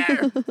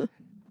dumbwaiter.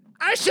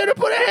 I should have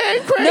put a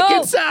hand crank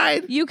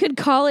inside. You could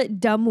call it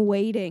dumb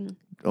waiting.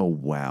 Oh,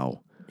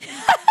 wow.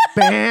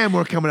 Bam,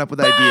 we're coming up with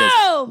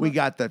ideas. We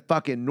got the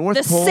fucking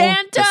North Pole,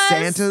 the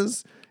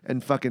Santas,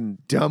 and fucking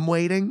dumb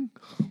waiting.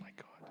 Oh my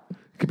God.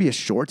 It could be a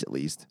short at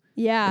least.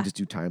 Yeah. And just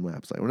do time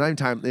lapse. We're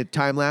not even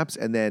time lapse,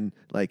 and then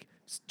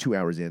 2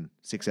 hours in,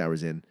 6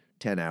 hours in,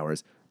 10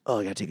 hours. Oh,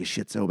 I gotta take a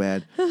shit so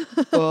bad.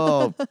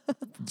 Oh,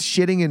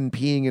 shitting and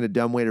peeing in a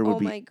dumbwaiter would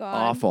be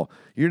awful.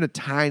 You're in a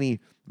tiny,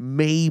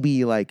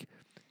 maybe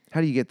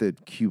how do you get the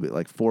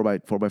cubic? 4 by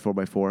 4 by 4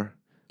 by 4?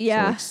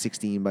 Yeah. So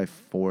 16 by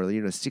 4.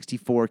 You're in a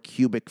 64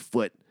 cubic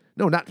foot.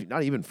 No,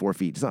 not even 4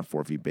 feet. It's not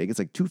 4 feet big. It's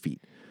 2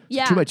 feet.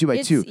 Yeah. 2 by 2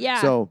 by 2.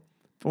 Yeah. So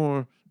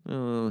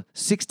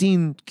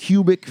 16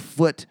 cubic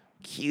foot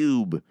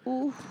cube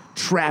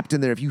trapped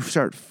in there. If you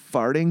start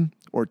farting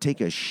or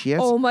take a shit,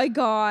 oh my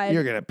God,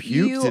 you're gonna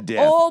puke to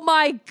death. Oh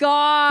my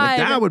God,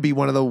 that would be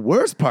one of the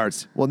worst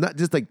parts. Well, not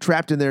just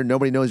trapped in there.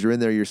 Nobody knows you're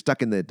in there. You're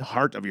stuck in the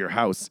heart of your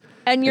house,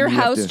 and your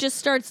house just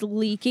starts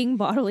leaking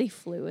bodily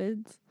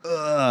fluids.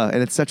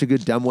 And it's such a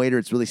good dumbwaiter.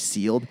 It's really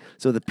sealed,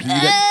 so the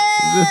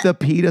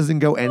pee doesn't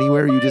go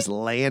anywhere. You just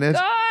lay in it.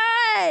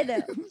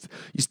 God,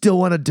 you still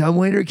want a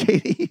dumbwaiter,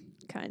 Katie?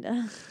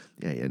 Kinda.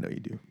 Yeah, I know you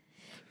do.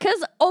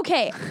 Cause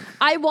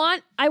I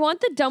want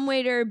the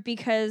dumbwaiter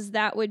because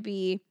that would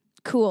be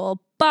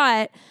cool.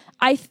 But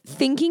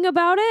thinking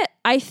about it,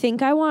 I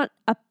think I want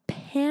a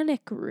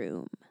panic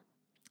room.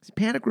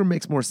 Panic room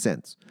makes more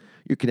sense.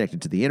 You're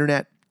connected to the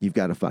internet. You've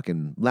got a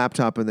fucking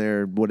laptop in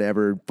there,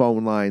 whatever,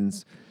 phone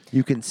lines.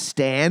 You can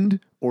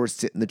stand or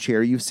sit in the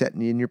chair you've set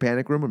in your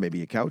panic room, or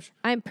maybe a couch.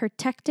 I'm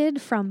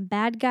protected from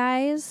bad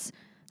guys,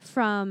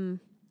 from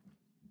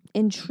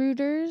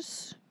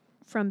intruders,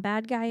 from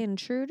bad guy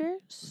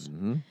intruders.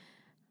 Mm-hmm.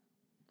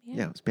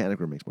 Yeah, this panic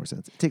room makes more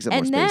sense. It takes up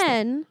more space. And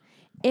then,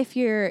 if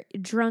your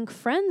drunk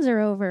friends are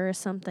over or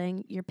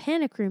something, your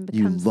panic room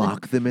becomes... You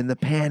lock them in the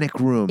panic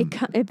room.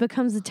 It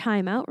becomes a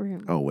timeout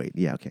room. Oh, wait.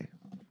 Yeah, okay.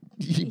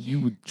 You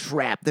would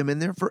trap them in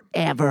there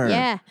forever.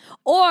 Yeah.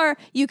 Or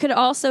you could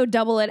also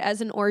double it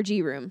as an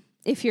orgy room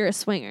if you're a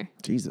swinger.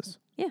 Jesus.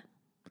 Yeah.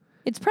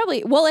 It's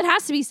probably, well, it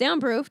has to be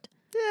soundproofed.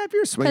 Yeah, if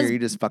you're a swinger, 'Cause- you're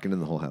just fucking in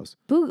the whole house.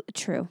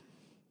 True.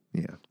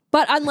 Yeah.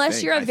 But unless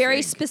think- you're a I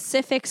very think.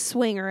 specific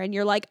swinger and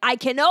you're like, I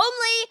can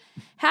only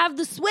have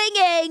the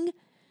swinging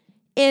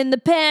in the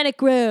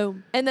panic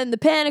room. And then the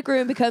panic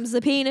room becomes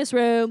the penis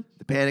room.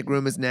 The panic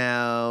room is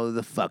now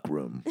the fuck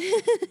room.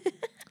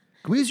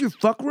 Can we use your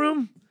fuck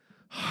room?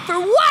 For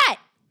what?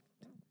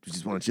 You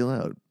just want to chill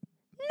out.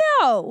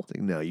 No. It's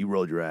like, no, you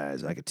rolled your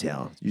eyes. I could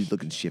tell. You're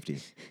looking shifty.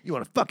 You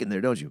want to fuck in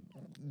there, don't you?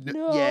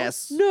 No.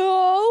 Yes.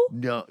 No.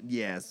 No.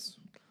 Yes.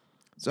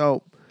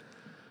 So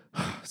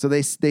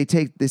they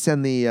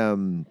send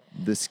the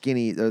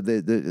skinny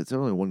it's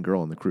only one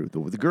girl on the crew.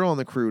 The girl on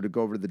the crew to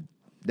go over to the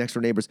next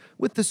door neighbors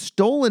with the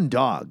stolen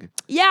dog.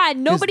 Yeah,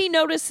 nobody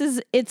notices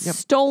it's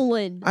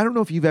stolen. I don't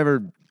know if you've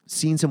ever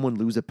seen someone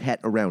lose a pet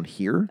around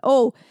here.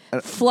 Oh,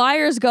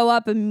 flyers go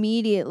up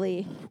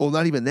immediately. Well,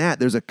 not even that.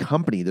 There's a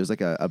company. There's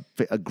like a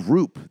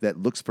group that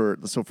looks for.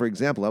 So, for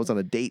example, I was on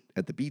a date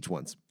at the beach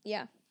once,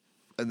 Yeah.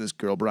 and this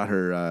girl brought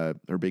her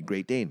big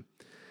Great Dane,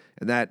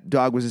 and that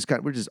dog was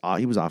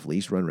he was off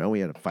leash, running around. We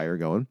had a fire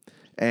going,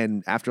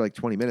 and after like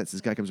 20 minutes,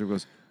 this guy comes over and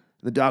goes,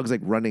 the dog's like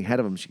running ahead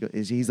of him.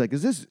 He's like,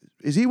 is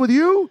he with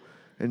you?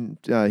 And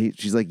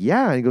she's like,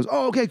 yeah. And he goes,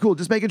 oh, okay, cool.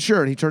 Just making sure.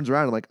 And he turns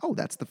around. I'm like, oh,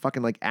 that's the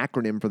fucking like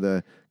acronym for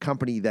the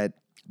company that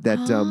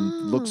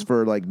looks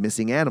for like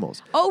missing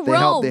animals. Oh, Rome.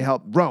 Rome. They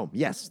help Rome.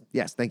 Yes,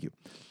 thank you.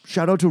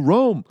 Shout out to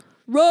Rome.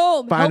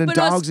 Rome. Finding helping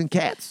dogs us, and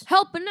cats.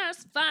 helping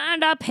us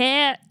find a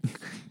pet.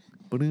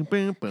 Boom,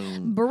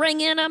 boom.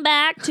 Bringing them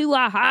back to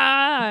our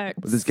hearts.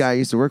 But this guy I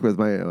used to work with,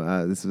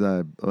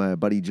 my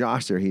buddy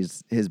Josh there,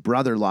 his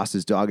brother lost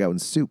his dog out in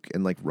Souk,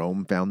 and like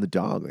Rome found the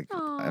dog like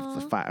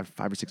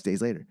five or 6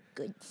 days later.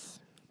 Good.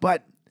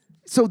 But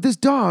so this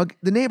dog,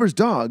 the neighbor's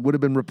dog, would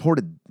have been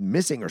reported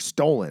missing or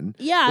stolen.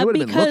 Yeah, They would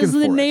have been looking because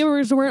the for it.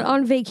 neighbors weren't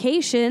on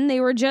vacation. They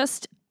were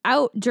just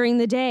out during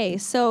the day.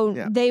 So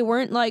Yeah. they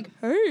weren't like,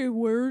 hey,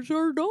 where's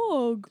our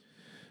dog?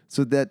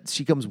 So that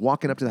she comes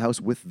walking up to the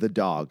house with the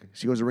dog.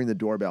 She goes to ring the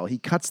doorbell. He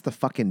cuts the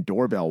fucking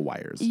doorbell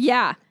wires.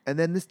 Yeah. And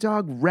then this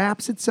dog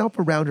wraps itself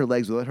around her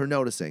legs without her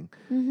noticing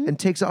and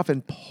takes off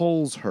and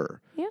pulls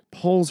her. Yeah.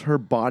 Pulls her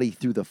body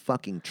through the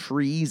fucking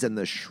trees and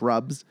the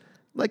shrubs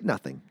like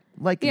nothing.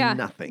 Like Yeah.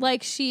 nothing.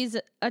 Like she's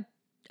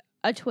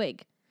a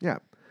twig. Yeah.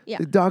 Yeah.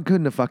 The dog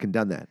couldn't have fucking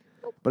done that.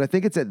 But I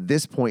think it's at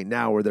this point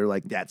now where they're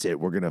like, that's it.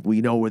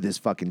 We know where this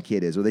fucking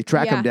kid is. Or they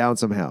track Yeah. him down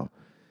somehow.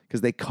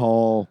 Because they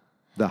call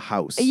the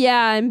house.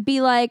 Yeah, and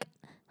be like,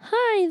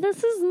 hi,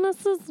 this is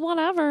Mrs.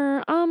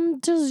 Whatever.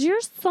 Does your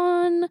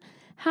son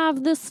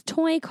have this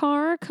toy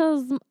car?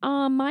 Because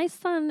my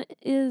son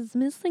is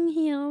missing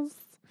his.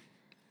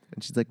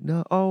 And she's like,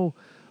 no,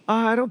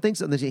 I don't think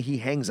so. And then he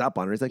hangs up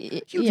on her. He's like,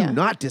 you Yeah. do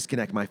not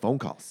disconnect my phone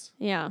calls.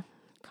 Yeah,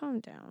 calm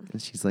down.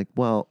 And she's like,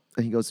 well,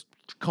 and he goes,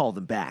 call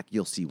them back.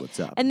 You'll see what's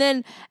up. And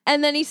then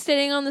he's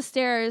sitting on the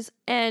stairs,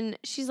 and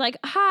she's like,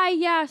 hi,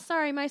 yeah,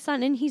 sorry, my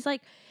son. And he's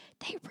like,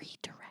 they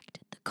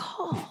redirected the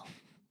call.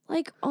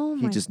 Like, oh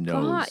my God. He just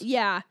knows.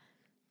 Yeah.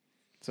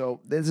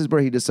 So this is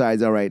where he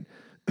decides, all right,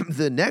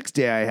 the next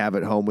day I have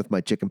at home with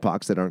my chicken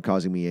pox that aren't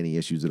causing me any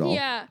issues at all.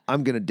 Yeah.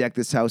 I'm going to deck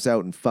this house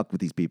out and fuck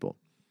with these people.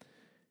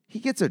 He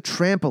gets a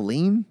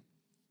trampoline.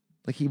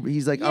 Like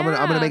he's like, I'm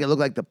gonna make it look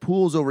like the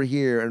pool's over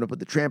here and I'm gonna put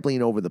the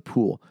trampoline over the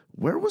pool.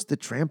 Where was the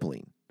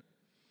trampoline?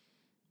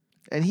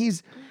 And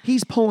he's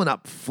pulling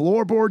up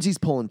floorboards. He's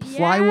pulling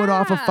plywood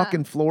off of Yeah.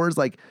 fucking floors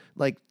like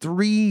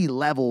 3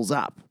 levels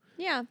up.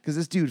 Yeah. Because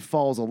this dude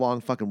falls a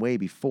long fucking way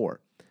before.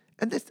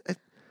 And this,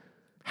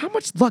 how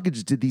much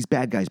luggage did these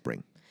bad guys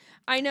bring?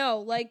 I know.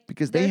 Like,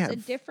 Because they there's a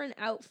have- different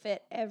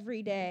outfit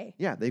every day.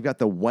 Yeah, they've got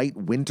the white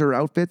winter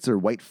outfits or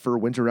white fur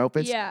winter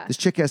outfits. Yeah. This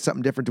chick has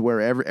something different to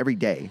wear every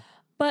day.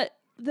 But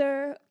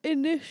their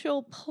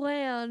initial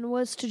plan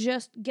was to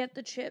just get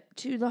the chip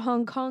to the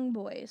Hong Kong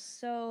boys.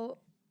 So,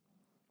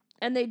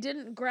 and they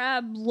didn't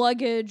grab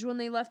luggage when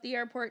they left the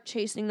airport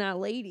chasing that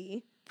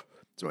lady.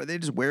 So are they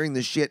just wearing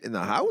this shit in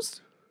the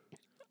house?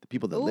 The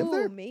people that live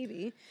there?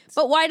 Maybe.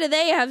 But why do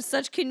they have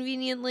such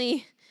convenient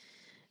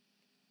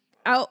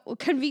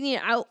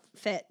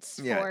outfits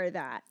Yeah. for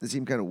that? It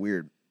seemed kind of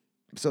weird.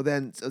 So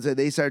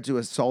they started to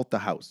assault the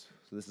house.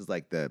 So this is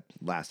like the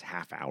last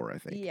half hour, I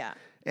think. Yeah.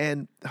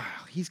 And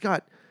he's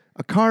got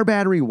a car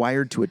battery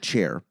wired to a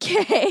chair,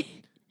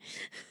 Okay.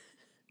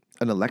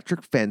 an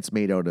electric fence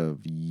made out of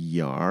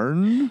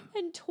yarn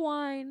And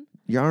twine.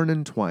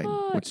 and twine,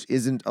 which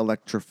isn't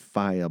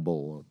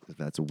electrifiable, if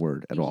that's a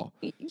word at all.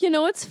 You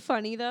know what's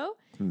funny though?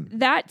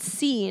 That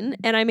scene,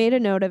 and I made a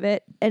note of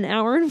it, an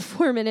hour and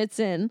 4 minutes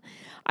in,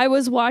 I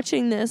was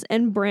watching this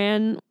and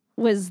Bran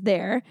was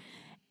there.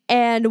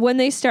 And when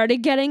they started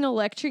getting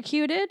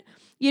electrocuted,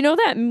 you know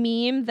that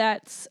meme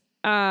that's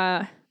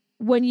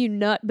when you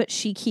nut but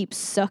she keeps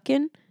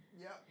sucking?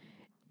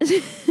 Yeah.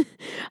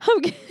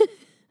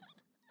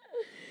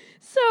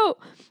 So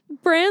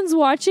Bran's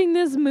watching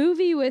this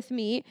movie with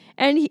me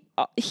and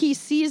he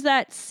sees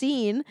that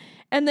scene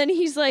and then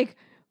he's like,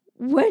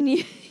 when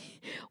you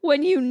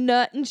when you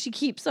nut and she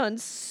keeps on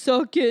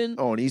sucking.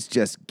 Oh, and he's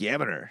just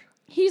giving her.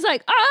 He's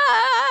like,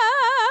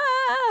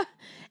 ah!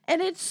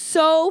 And it's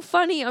so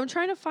funny. I'm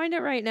trying to find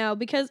it right now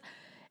because,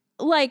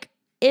 like,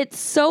 it's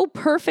so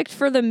perfect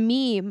for the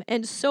meme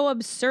and so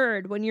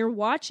absurd. When you're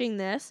watching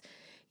this,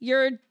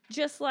 you're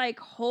just like,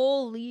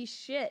 holy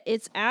shit.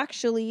 It's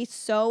actually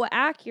so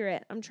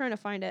accurate. I'm trying to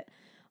find it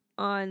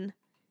on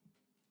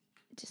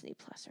Disney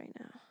Plus right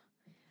now.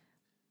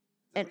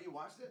 And you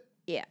watched it?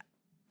 Yeah.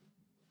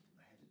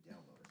 I had to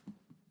download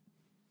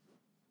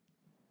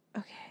it.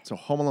 Okay. So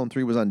Home Alone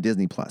 3 was on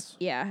Disney Plus.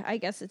 Yeah, I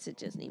guess it's a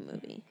Disney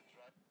movie.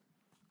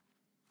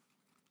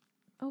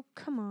 Oh,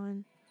 come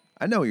on.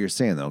 I know what you're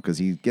saying, though, because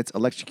he gets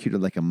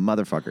electrocuted like a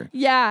motherfucker.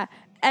 Yeah,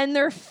 and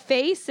their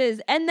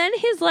faces. And then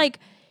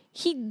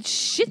he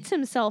shits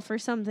himself or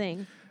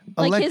something.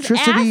 Like his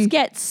ass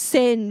gets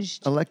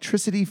singed.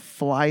 Electricity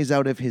flies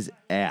out of his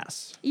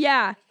ass.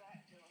 Yeah.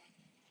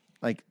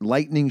 Like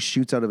lightning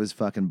shoots out of his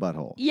fucking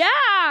butthole.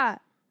 Yeah.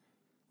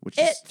 Which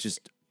is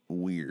just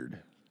weird.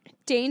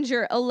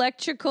 Danger.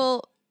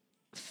 Electrical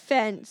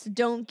fence.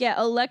 Don't get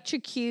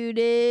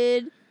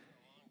electrocuted.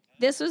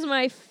 This was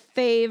my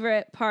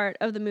favorite part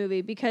of the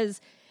movie because,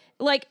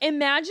 like,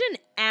 imagine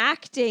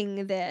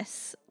acting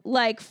this.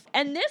 Like,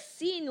 and this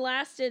scene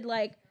lasted,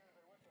 like,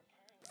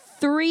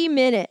 3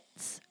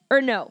 minutes.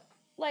 Or no,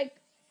 like,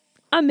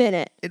 a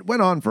minute. It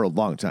went on for a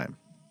long time.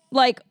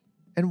 Like,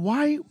 and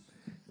why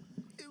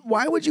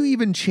would you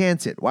even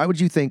chance it? Why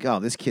would you think, oh,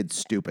 this kid's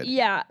stupid?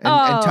 Yeah.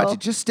 And touch it.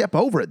 Just step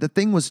over it. The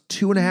thing was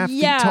 2.5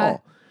 feet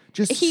tall.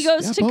 Just he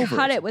goes step to over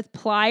cut it with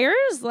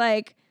pliers.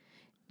 Like,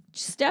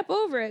 step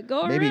over it.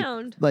 Go Maybe,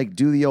 around. like,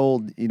 do the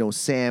old,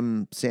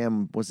 Sam,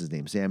 what's his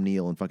name? Sam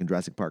Neill in fucking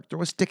Jurassic Park.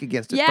 Throw a stick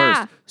against it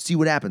first. See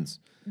what happens.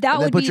 That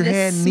and then would put be your the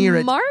hand near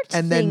it, smart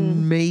and thing.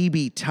 then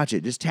maybe touch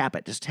it. Just tap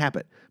it.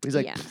 But he's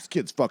like, Yeah. this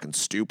kid's fucking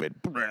stupid.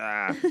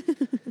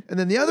 And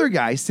then the other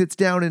guy sits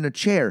down in a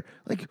chair.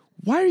 Like,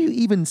 why are you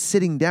even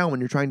sitting down when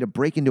you're trying to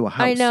break into a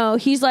house? I know.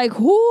 He's like,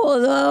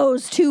 whoo,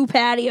 those 2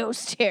 patio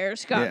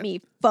stairs got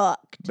me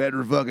fucked.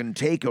 Better fucking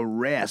take a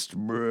rest,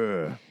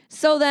 bruh.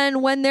 So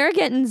then when they're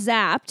getting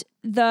zapped,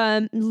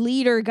 the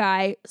leader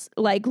guy,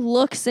 like,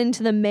 looks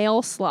into the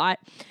mail slot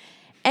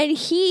and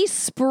he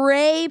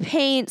spray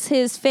paints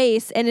his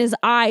face and his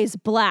eyes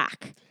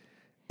black.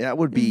 That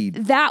would be...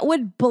 That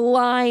would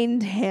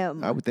blind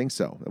him. I would think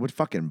so. It would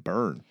fucking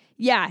burn.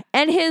 Yeah.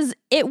 And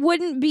it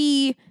wouldn't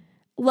be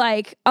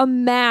like a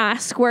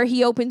mask where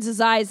he opens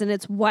his eyes and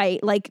it's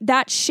white. Like,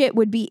 that shit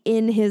would be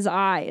in his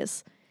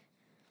eyes.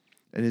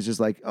 And it's just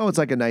like, oh, it's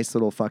like a nice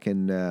little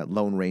fucking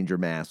Lone Ranger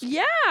mask.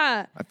 Yeah.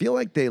 I feel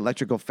like the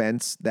electrical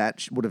fence,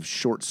 that would have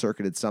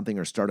short-circuited something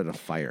or started a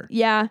fire.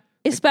 Yeah.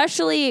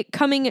 Especially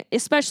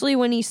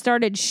when he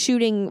started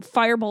shooting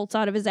firebolts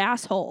out of his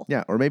asshole.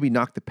 Yeah, or maybe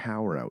knock the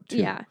power out, too.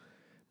 Yeah.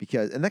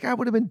 And that guy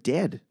would have been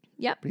dead.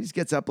 Yep. But he just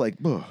gets up like,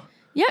 ugh.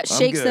 Yeah,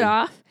 shakes it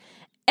off.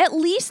 At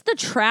least the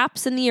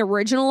traps in the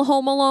original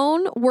Home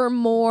Alone were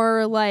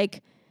more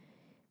like,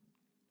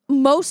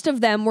 most of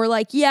them were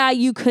like, yeah,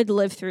 you could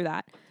live through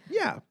that.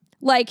 Yeah.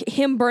 Like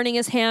him burning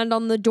his hand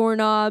on the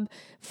doorknob,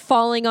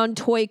 falling on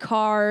toy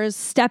cars,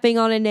 stepping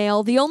on a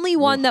nail. The only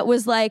one that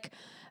was like,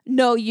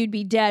 no, you'd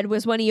be dead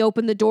was when he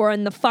opened the door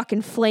and the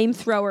fucking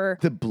flamethrower.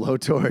 The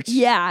blowtorch.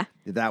 Yeah.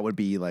 That would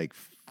be like,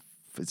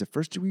 is it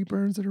first degree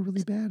burns that are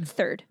really bad?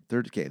 Third.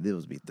 Okay,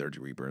 those would be third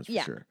degree burns for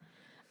sure.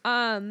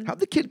 How'd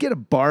the kid get a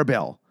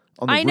barbell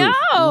on the I roof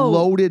know.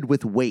 loaded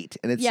with weight?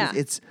 And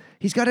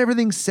he's got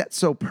everything set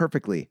so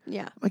perfectly.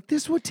 Yeah. Like,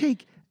 this would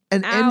take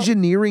an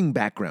engineering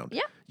background.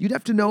 Yeah. You'd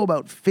have to know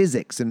about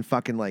physics and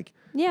fucking like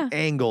Yeah.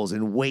 angles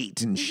and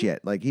weight and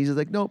shit. Like, he's just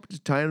like, nope,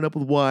 just tying it up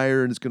with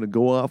wire and it's going to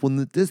go off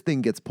when this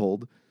thing gets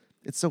pulled.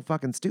 It's so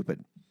fucking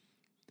stupid.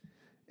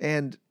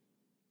 And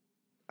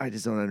I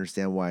just don't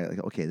understand why.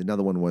 Like, okay,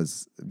 another one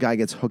was a guy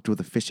gets hooked with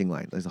a fishing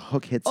line. Like, the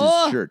hook hits his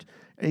shirt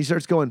and he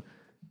starts going,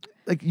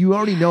 like, you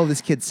already know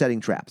this kid's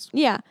setting traps.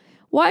 Yeah.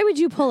 Why would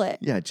you pull it?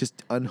 Yeah,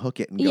 just unhook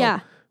it and go,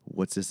 Yeah.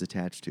 what's this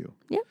attached to?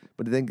 Yep.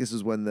 But I think this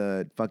is when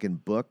the fucking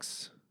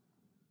books.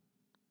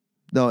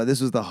 No,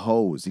 this was the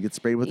hose. He gets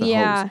sprayed with the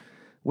hose,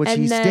 which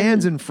And he then-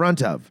 stands in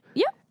front of.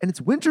 Yep. And it's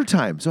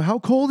wintertime, so how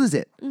cold is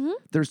it? Mm-hmm.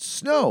 There's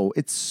snow.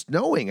 It's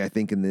snowing, I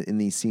think, in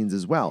these scenes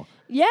as well.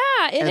 Yeah,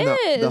 it and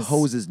is. the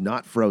hose is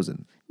not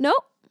frozen.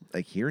 Nope.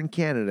 Like here in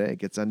Canada, it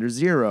gets under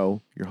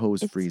 0, your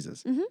hose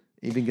freezes. Mm-hmm.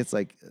 Even gets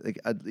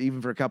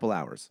even for a couple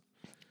hours.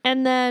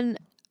 And then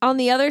on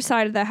the other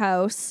side of the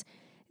house,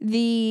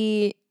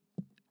 the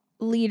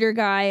leader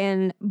guy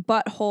and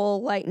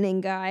butthole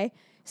lightning guy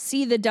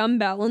see the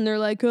dumbbell and they're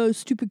like, oh,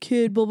 stupid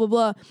kid, blah, blah,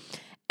 blah.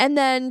 And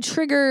then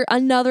trigger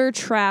another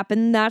trap,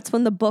 and that's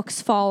when the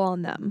books fall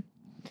on them.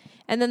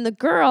 And then the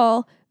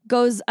girl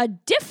goes a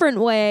different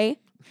way,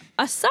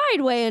 a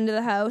side way into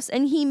the house,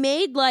 and he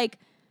made like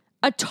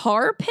a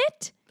tar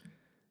pit.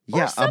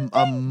 Yeah,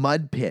 a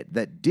mud pit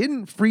that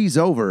didn't freeze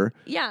over.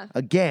 Yeah.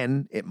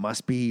 Again, it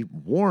must be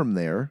warm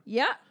there.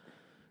 Yeah.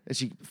 And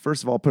she,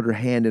 first of all, put her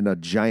hand in a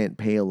giant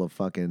pail of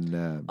fucking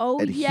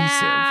adhesive.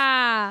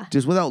 Yeah.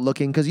 Just without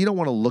looking, because you don't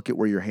want to look at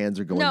where your hands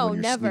are going No, when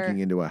you're never. sneaking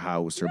into a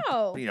house or,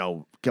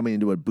 No. coming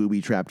into a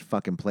booby-trapped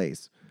fucking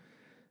place.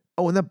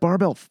 Oh, and that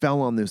barbell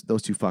fell on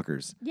those two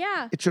fuckers.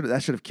 Yeah.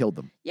 That should have killed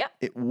them. Yep.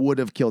 It would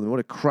have killed them. It would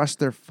have crushed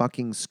their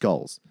fucking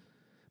skulls.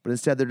 But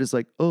instead, they're just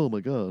like, oh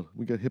my God,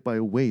 we got hit by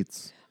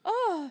weights.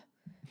 Oh,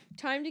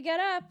 time to get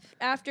up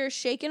after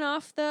shaking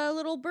off the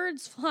little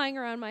birds flying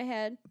around my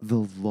head.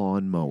 The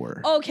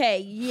lawnmower. Okay,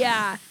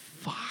 yeah.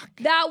 Fuck.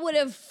 That would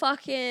have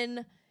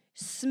fucking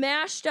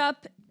smashed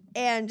up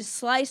and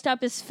sliced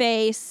up his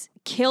face,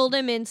 killed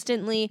him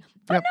instantly.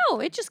 But Yep. no,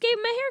 it just gave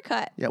him a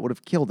haircut. Yeah, it would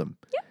have killed him.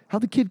 Yep.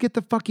 How'd the kid get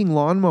the fucking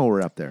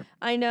lawnmower up there?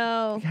 I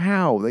know.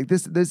 How? Like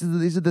these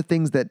are the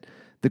things that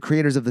the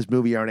creators of this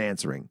movie aren't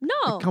answering. No.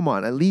 Like, come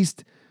on, at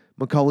least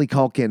Macaulay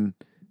Culkin,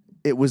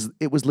 it was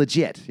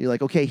legit. You're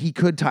like, okay, he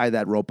could tie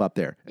that rope up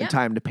there and Yeah.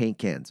 tie him to paint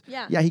cans.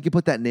 Yeah. Yeah, he could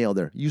put that nail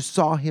there. You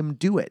saw him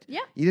do it.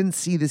 Yeah. You didn't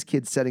see this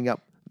kid setting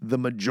up the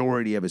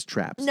majority of his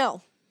traps.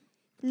 No.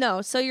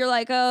 So you're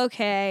like,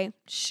 okay,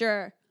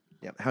 sure.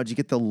 Yeah. How'd you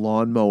get the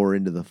lawnmower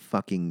into the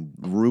fucking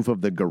roof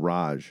of the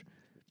garage?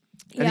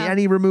 Yeah. And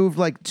he removed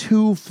like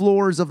 2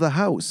 floors of the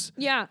house.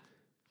 Yeah.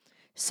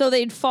 So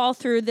they'd fall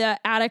through the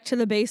attic to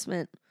the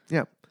basement.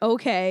 Yeah.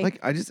 Okay.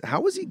 Like,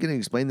 how was he going to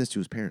explain this to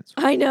his parents?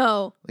 I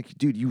know. Like,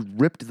 dude, you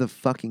ripped the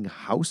fucking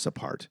house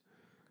apart.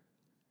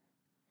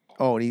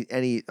 Oh,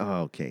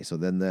 okay. So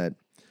then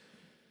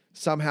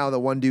somehow the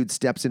one dude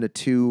steps into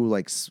 2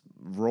 like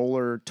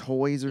roller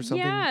toys or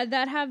something. Yeah,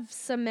 that have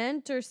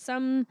cement or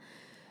some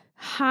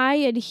high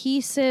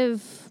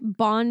adhesive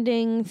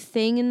bonding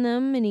thing in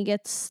them, and he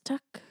gets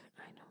stuck.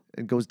 I know.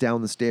 And goes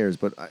down the stairs.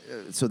 But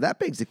so that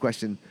begs the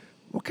question: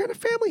 what kind of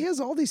family has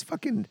all these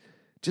fucking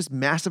just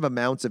massive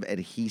amounts of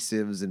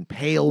adhesives and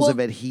pails of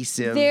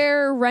adhesive?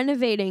 They're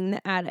renovating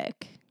the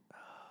attic. I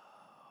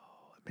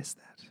missed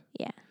that.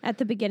 Yeah. At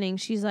the beginning,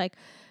 she's like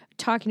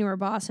talking to her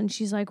boss, and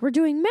she's like, "We're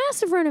doing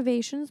massive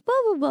renovations." Blah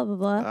blah blah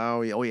blah blah.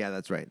 Oh yeah,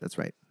 that's right.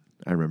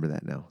 I remember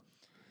that now.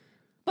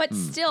 But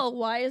still,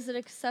 why is it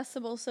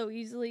accessible so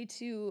easily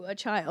to a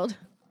child?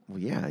 Well,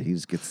 yeah, he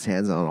just gets his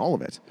hands on all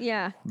of it.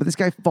 Yeah. But this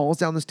guy falls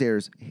down the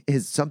stairs.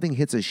 Something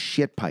hits a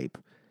shit pipe.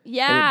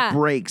 Yeah. And it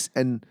breaks.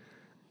 And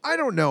I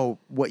don't know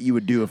what you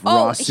would do if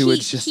raw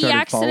sewage just he started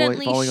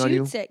accidentally falling on you.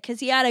 shoots it because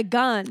he had a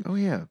gun. Oh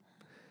yeah,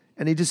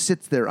 and he just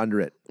sits there under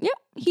it. Yep.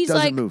 He's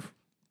Doesn't like, move.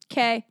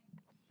 okay.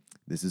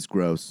 This is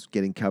gross.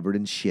 Getting covered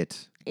in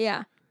shit.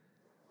 Yeah.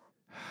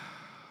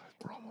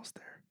 We're almost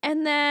there.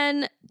 And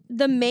then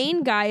the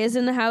main guy is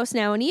in the house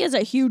now, and he has a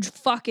huge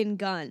fucking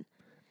gun.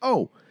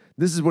 Oh,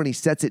 this is when he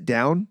sets it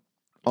down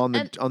on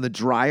the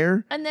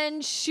dryer. And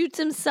then shoots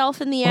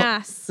himself in the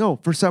ass. No,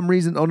 for some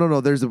reason. Oh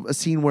no. There's a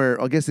scene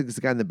where I guess it's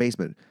the guy in the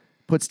basement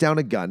puts down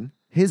a gun,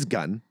 his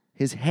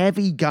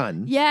heavy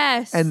gun.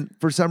 Yes. And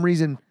for some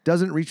reason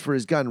doesn't reach for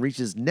his gun,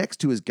 reaches next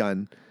to his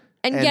gun.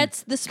 And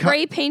gets the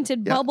spray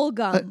painted bubble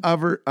gum.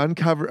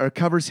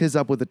 Covers his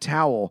up with a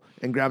towel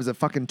and grabs a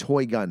fucking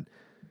toy gun.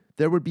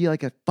 There would be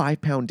like a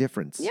 5-pound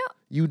difference. Yeah.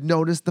 You'd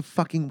notice the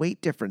fucking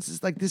weight difference.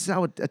 It's like this is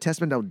how a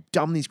testament to how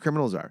dumb these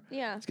criminals are.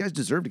 Yeah. These guys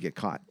deserve to get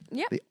caught.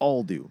 Yep. They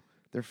all do.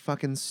 They're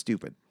fucking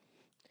stupid.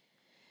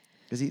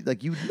 Because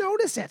you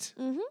notice it.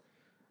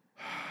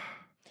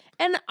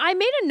 And I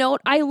made a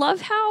note. I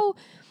love how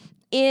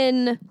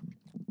in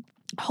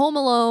Home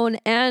Alone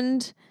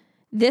and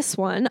this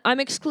one, I'm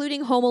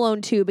excluding Home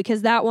Alone 2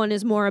 because that one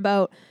is more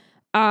about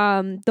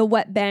the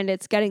wet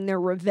bandits getting their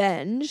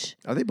revenge.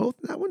 Are they both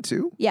in that one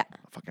too? Yeah.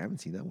 Oh, fuck, I haven't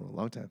seen that one in a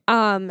long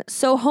time.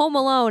 So Home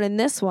Alone in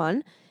this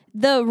one,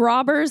 the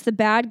robbers, the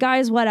bad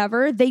guys,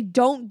 whatever, they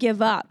don't give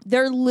up.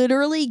 They're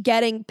literally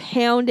getting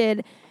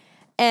pounded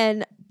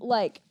and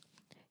like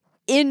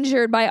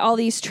injured by all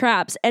these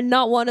traps. And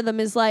not one of them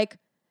is like,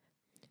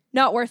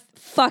 not worth,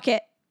 fuck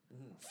it.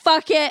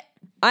 Fuck it.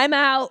 I'm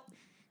out.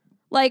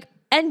 Like,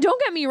 and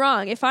don't get me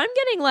wrong, if I'm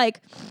getting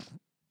like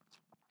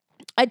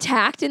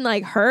attacked and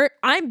like hurt,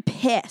 I'm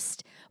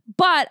pissed.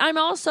 But I'm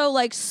also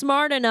like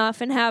smart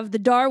enough and have the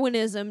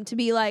Darwinism to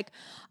be like,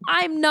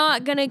 I'm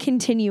not going to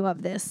continue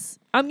of this.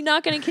 I'm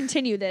not going to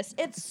continue this.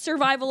 It's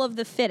survival of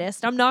the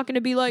fittest. I'm not going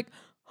to be like,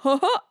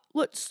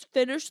 let's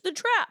finish the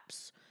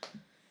traps.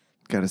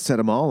 Got to set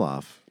them all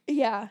off.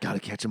 Yeah. Got to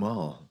catch them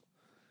all.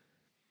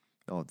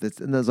 Oh,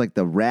 and there's like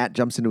the rat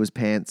jumps into his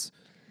pants.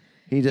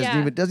 He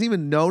doesn't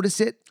even notice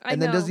it,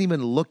 and then doesn't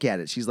even look at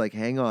it. She's like,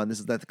 "Hang on, this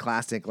is that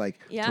classic like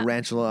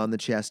tarantula on the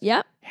chest."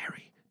 Yep.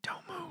 Harry,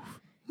 don't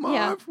move.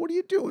 Marv, what are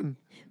you doing?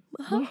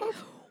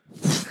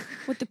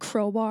 With the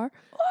crowbar.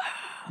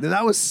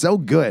 That was so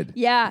good.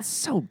 Yeah. It's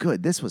so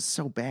good. This was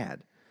so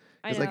bad.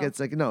 It's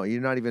like no,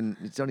 you're not even.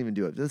 Don't even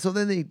do it. So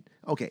then they.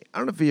 Okay, I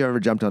don't know if you ever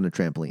jumped on a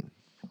trampoline.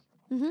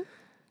 Mm-hmm.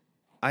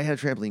 I had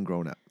a trampoline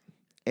growing up.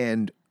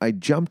 And I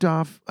jumped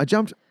off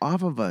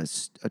of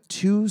a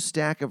 2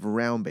 stack of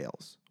round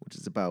bales, which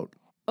is about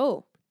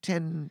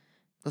 10,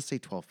 let's say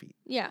 12 feet.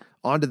 Yeah.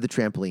 Onto the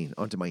trampoline,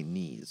 onto my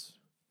knees.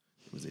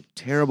 It was a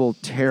terrible,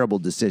 terrible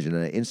decision,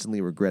 and I instantly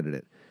regretted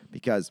it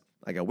because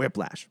I got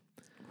whiplash.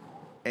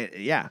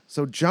 Yeah.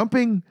 So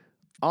jumping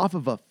off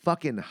of a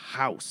fucking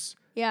house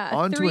Yeah, a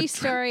onto a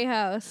 3-story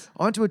house.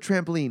 onto a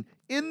trampoline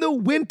in the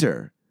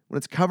winter when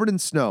it's covered in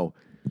snow,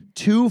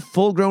 2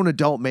 full-grown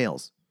adult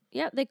males.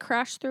 Yeah, they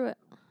crashed through it.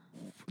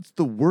 It's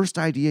the worst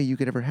idea you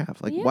could ever have.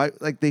 Like Yeah. why?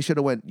 Like they should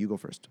have went. You go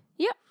first.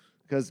 Yep.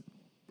 Because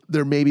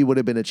there maybe would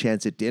have been a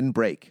chance it didn't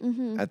break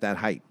Mm-hmm. at that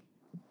height,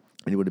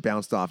 and it would have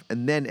bounced off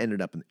and then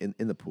ended up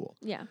in the pool.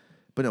 Yeah.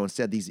 But no,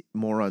 instead these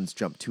morons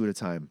jump 2 at a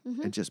time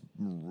and just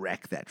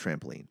wreck that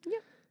trampoline. Mm-hmm.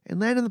 Yep. And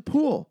land in the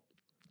pool.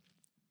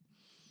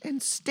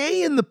 And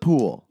stay in the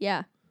pool.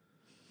 Yeah.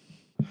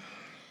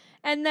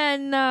 And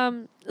then,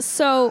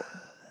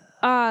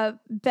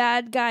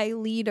 bad guy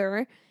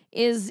leader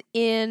is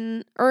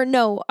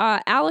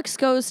Alex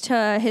goes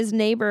to his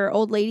neighbor,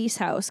 old lady's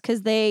house,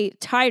 because they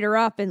tied her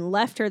up and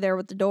left her there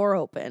with the door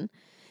open.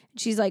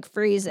 She's like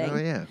freezing. Oh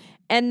yeah.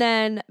 And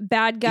then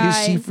bad guy.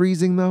 Is she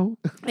freezing though?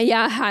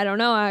 Yeah, I don't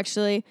know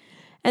actually.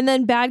 And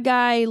then bad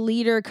guy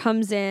leader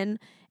comes in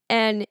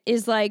and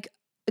is like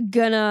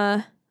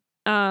gonna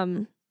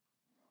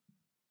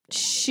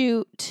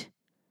shoot.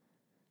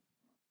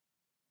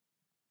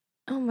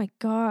 Oh my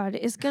God,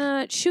 is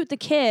gonna shoot the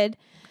kid.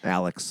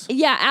 Alex.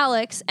 Yeah,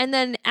 Alex. And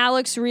then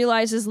Alex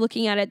realizes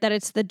looking at it that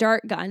it's the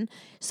dart gun.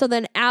 So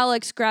then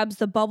Alex grabs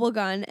the bubble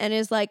gun and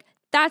is like,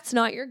 "That's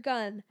not your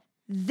gun.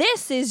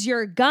 This is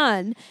your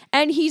gun."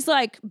 And he's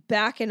like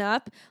backing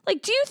up.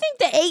 Like, do you think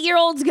the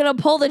 8-year-old's gonna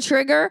pull the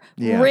trigger?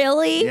 Yeah.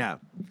 Really? Yeah.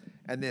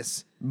 And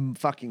this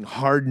fucking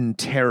hardened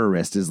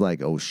terrorist is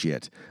like, oh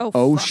shit. Oh,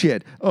 Oh fuck.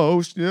 shit.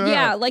 Oh shit.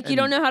 Yeah, like you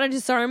don't know how to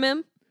disarm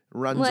him.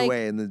 Runs like-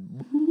 away and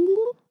then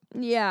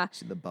Yeah.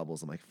 see the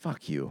bubbles. I'm like,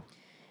 fuck you.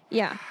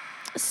 Yeah.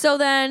 So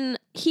then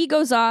he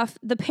goes off.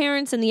 The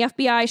parents and the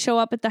FBI show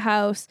up at the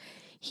house.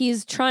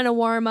 He's trying to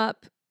warm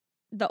up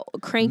the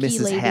cranky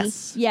Mrs. lady.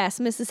 Hess. Yes,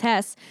 Mrs.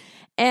 Hess.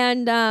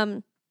 And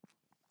the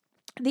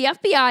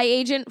FBI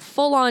agent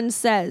full on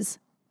says,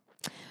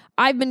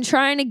 "I've been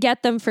trying to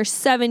get them for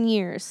 7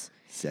 years."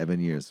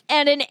 7 years.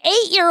 And an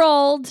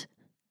 8-year-old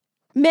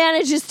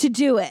manages to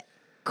do it.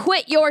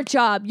 Quit your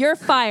job. You're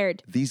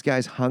fired. These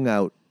guys hung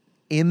out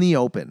in the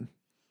open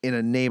in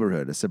a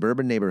neighborhood, a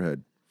suburban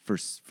neighborhood,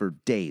 for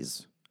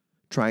days,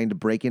 trying to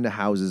break into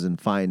houses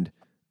and find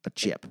a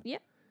chip.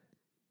 Yep.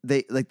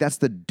 They like that's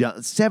the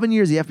 7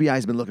 years the FBI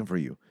has been looking for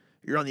you.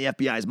 You're on the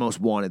FBI's most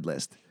wanted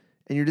list,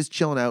 and you're just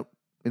chilling out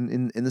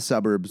in the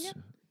suburbs, Yep.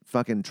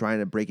 fucking trying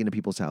to break into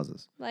people's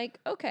houses. Like,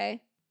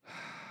 okay.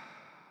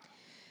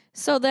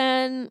 So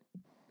then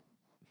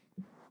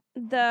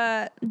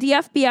the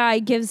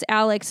FBI gives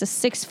Alex a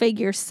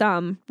 6-figure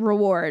sum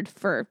reward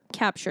for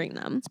capturing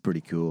them. It's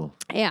pretty cool.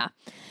 Yeah.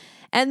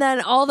 And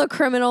then all the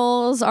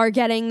criminals are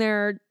getting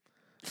their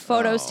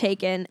photos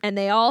taken and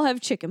they all have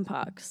chicken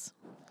pox.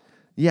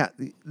 Yeah,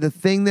 the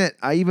thing that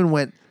I even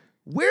went,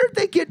 where'd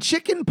they get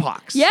chicken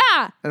pox?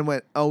 Yeah. And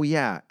went, oh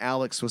yeah,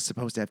 Alex was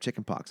supposed to have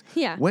chicken pox.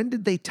 Yeah. When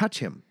did they touch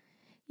him?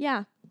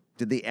 Yeah.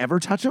 Did they ever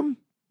touch him?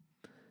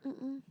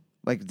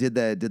 Like, did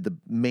the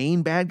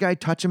main bad guy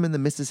touch him in the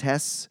Mrs.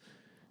 Hess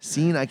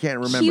scene? I can't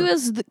remember. He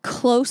was the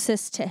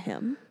closest to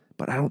him.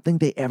 But I don't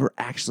think they ever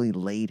actually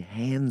laid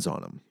hands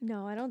on him.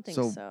 No, I don't think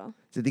So- so.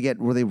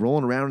 Were they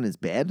rolling around in his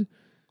bed?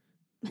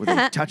 Were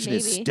they touching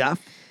his Maybe. stuff?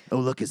 Oh,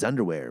 look, his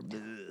underwear.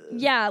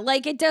 Yeah,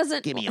 like it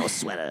doesn't. Give me your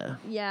sweater.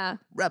 Yeah.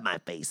 Rub my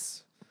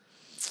face.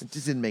 It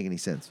just didn't make any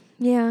sense.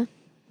 Yeah.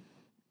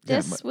 Yeah,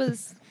 This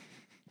was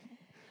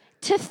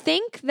to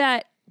think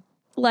that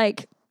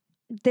like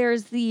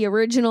there's the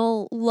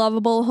original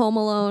lovable Home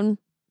Alone,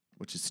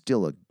 Which is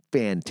still a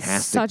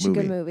fantastic such movie.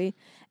 a good movie.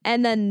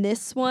 And then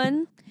this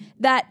one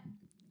that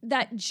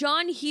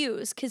John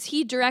Hughes, because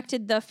he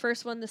directed the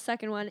first one, the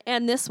second one,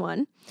 and this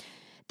one,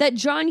 that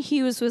John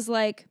Hughes was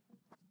like,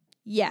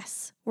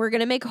 yes, we're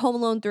gonna make Home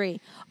Alone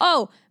 3.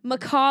 Oh,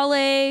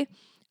 Macaulay,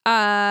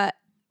 Catherine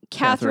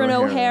Catherine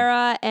O'Hara.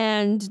 O'Hara,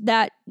 and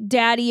that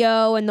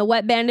Daddy-O and the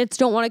Wet Bandits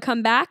don't want to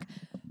come back.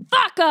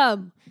 Fuck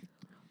them.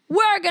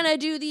 We're gonna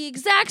do the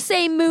exact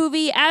same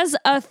movie as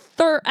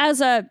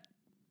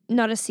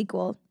not a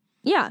sequel.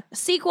 Yeah, a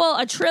sequel,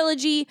 a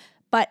trilogy,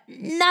 but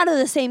none of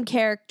the same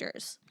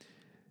characters.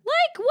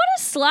 Like, what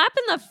a slap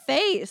in the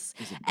face.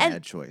 It's a And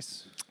bad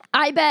choice.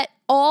 I bet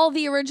all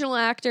the original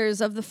actors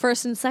of the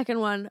first and second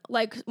one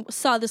like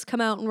saw this come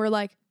out and were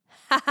like,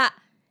 haha,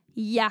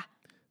 yeah,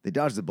 They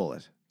dodged the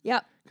bullet.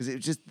 yep, Because it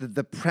was just,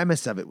 the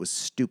premise of it was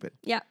stupid.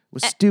 yep. It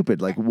was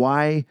stupid. Like,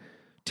 why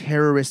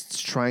terrorists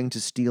trying to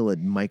steal a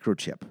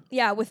microchip?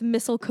 Yeah, with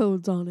missile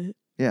codes on it.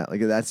 Yeah, like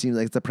that seems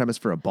like it's the premise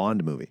for a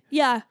Bond movie.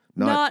 Yeah,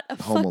 Not not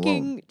a Home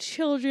fucking Alone.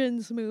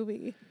 children's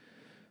movie.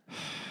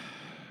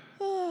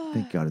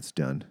 Thank God it's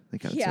done.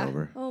 Thank God Yeah. it's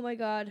over. Oh my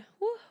God.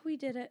 Woo, we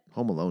did it.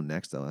 Home Alone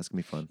next, though. That's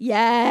going to be fun.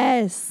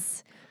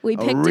 Yes. We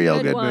picked A real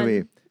a good one.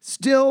 movie.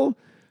 Still,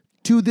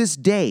 to this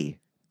day,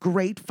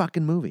 great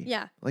fucking movie.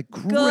 Yeah. Like,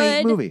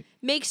 great Good. movie.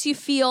 Makes you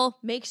feel,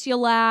 makes you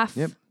laugh.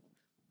 Yep.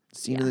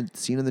 Scene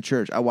in the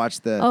church. I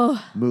watched the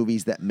Oh.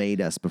 movies that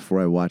made us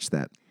before I watched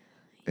that.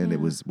 And it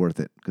Yeah. was worth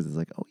it because it's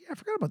like, oh, yeah, I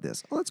forgot about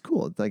this. Oh, that's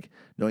cool. It's like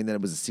knowing that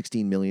it was a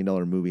 $16 million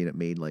movie and it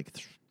made like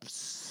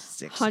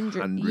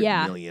Hundred, $600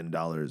 yeah. million.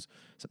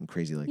 Something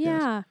crazy like that.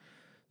 Yeah.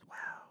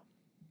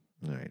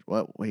 All right.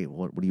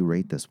 What do you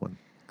rate this one?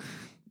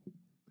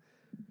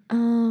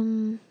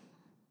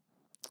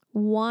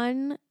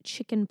 1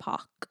 chicken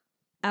pox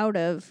out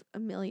of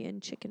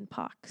 1,000,000 chicken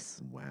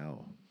pox.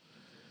 Wow.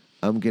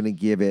 I'm going to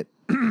give it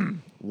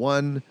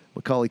 1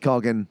 Macaulay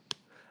Culkin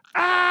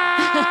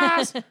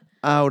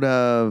out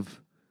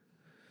of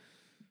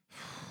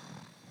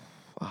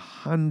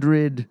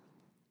 100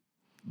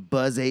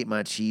 Buzz Ate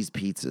My Cheese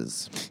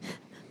pizzas.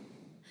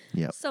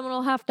 Yep. Someone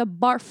will have to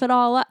barf it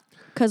all up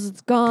because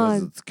it's Because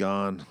gone. it's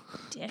gone.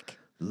 Dick.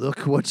 Look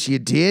what you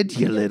did,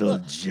 you little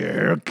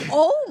jerk.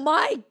 Oh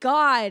my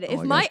God. I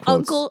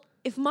got quotes.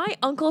 If my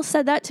uncle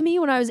said that to me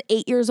when I was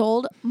 8 years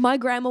old, my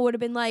grandma would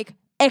have been like,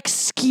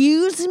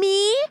 "Excuse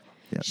me?"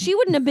 Yep. She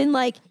wouldn't have been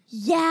like,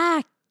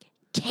 "Yeah,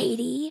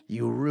 Katie."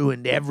 You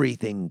ruined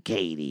everything,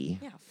 Katie.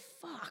 Yeah,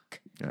 fuck.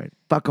 All right.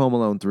 Fuck Home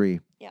Alone 3.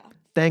 Yeah.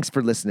 Thanks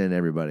for listening,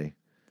 everybody.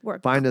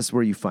 Work. Find us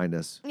where you find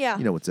us. Yeah.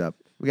 You know what's up.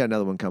 We got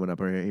another one coming up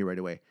here right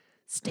away.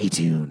 Stay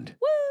tuned.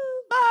 Woo.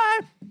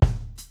 Bye.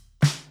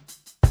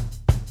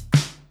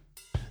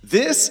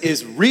 This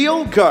is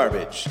Real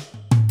Garbage.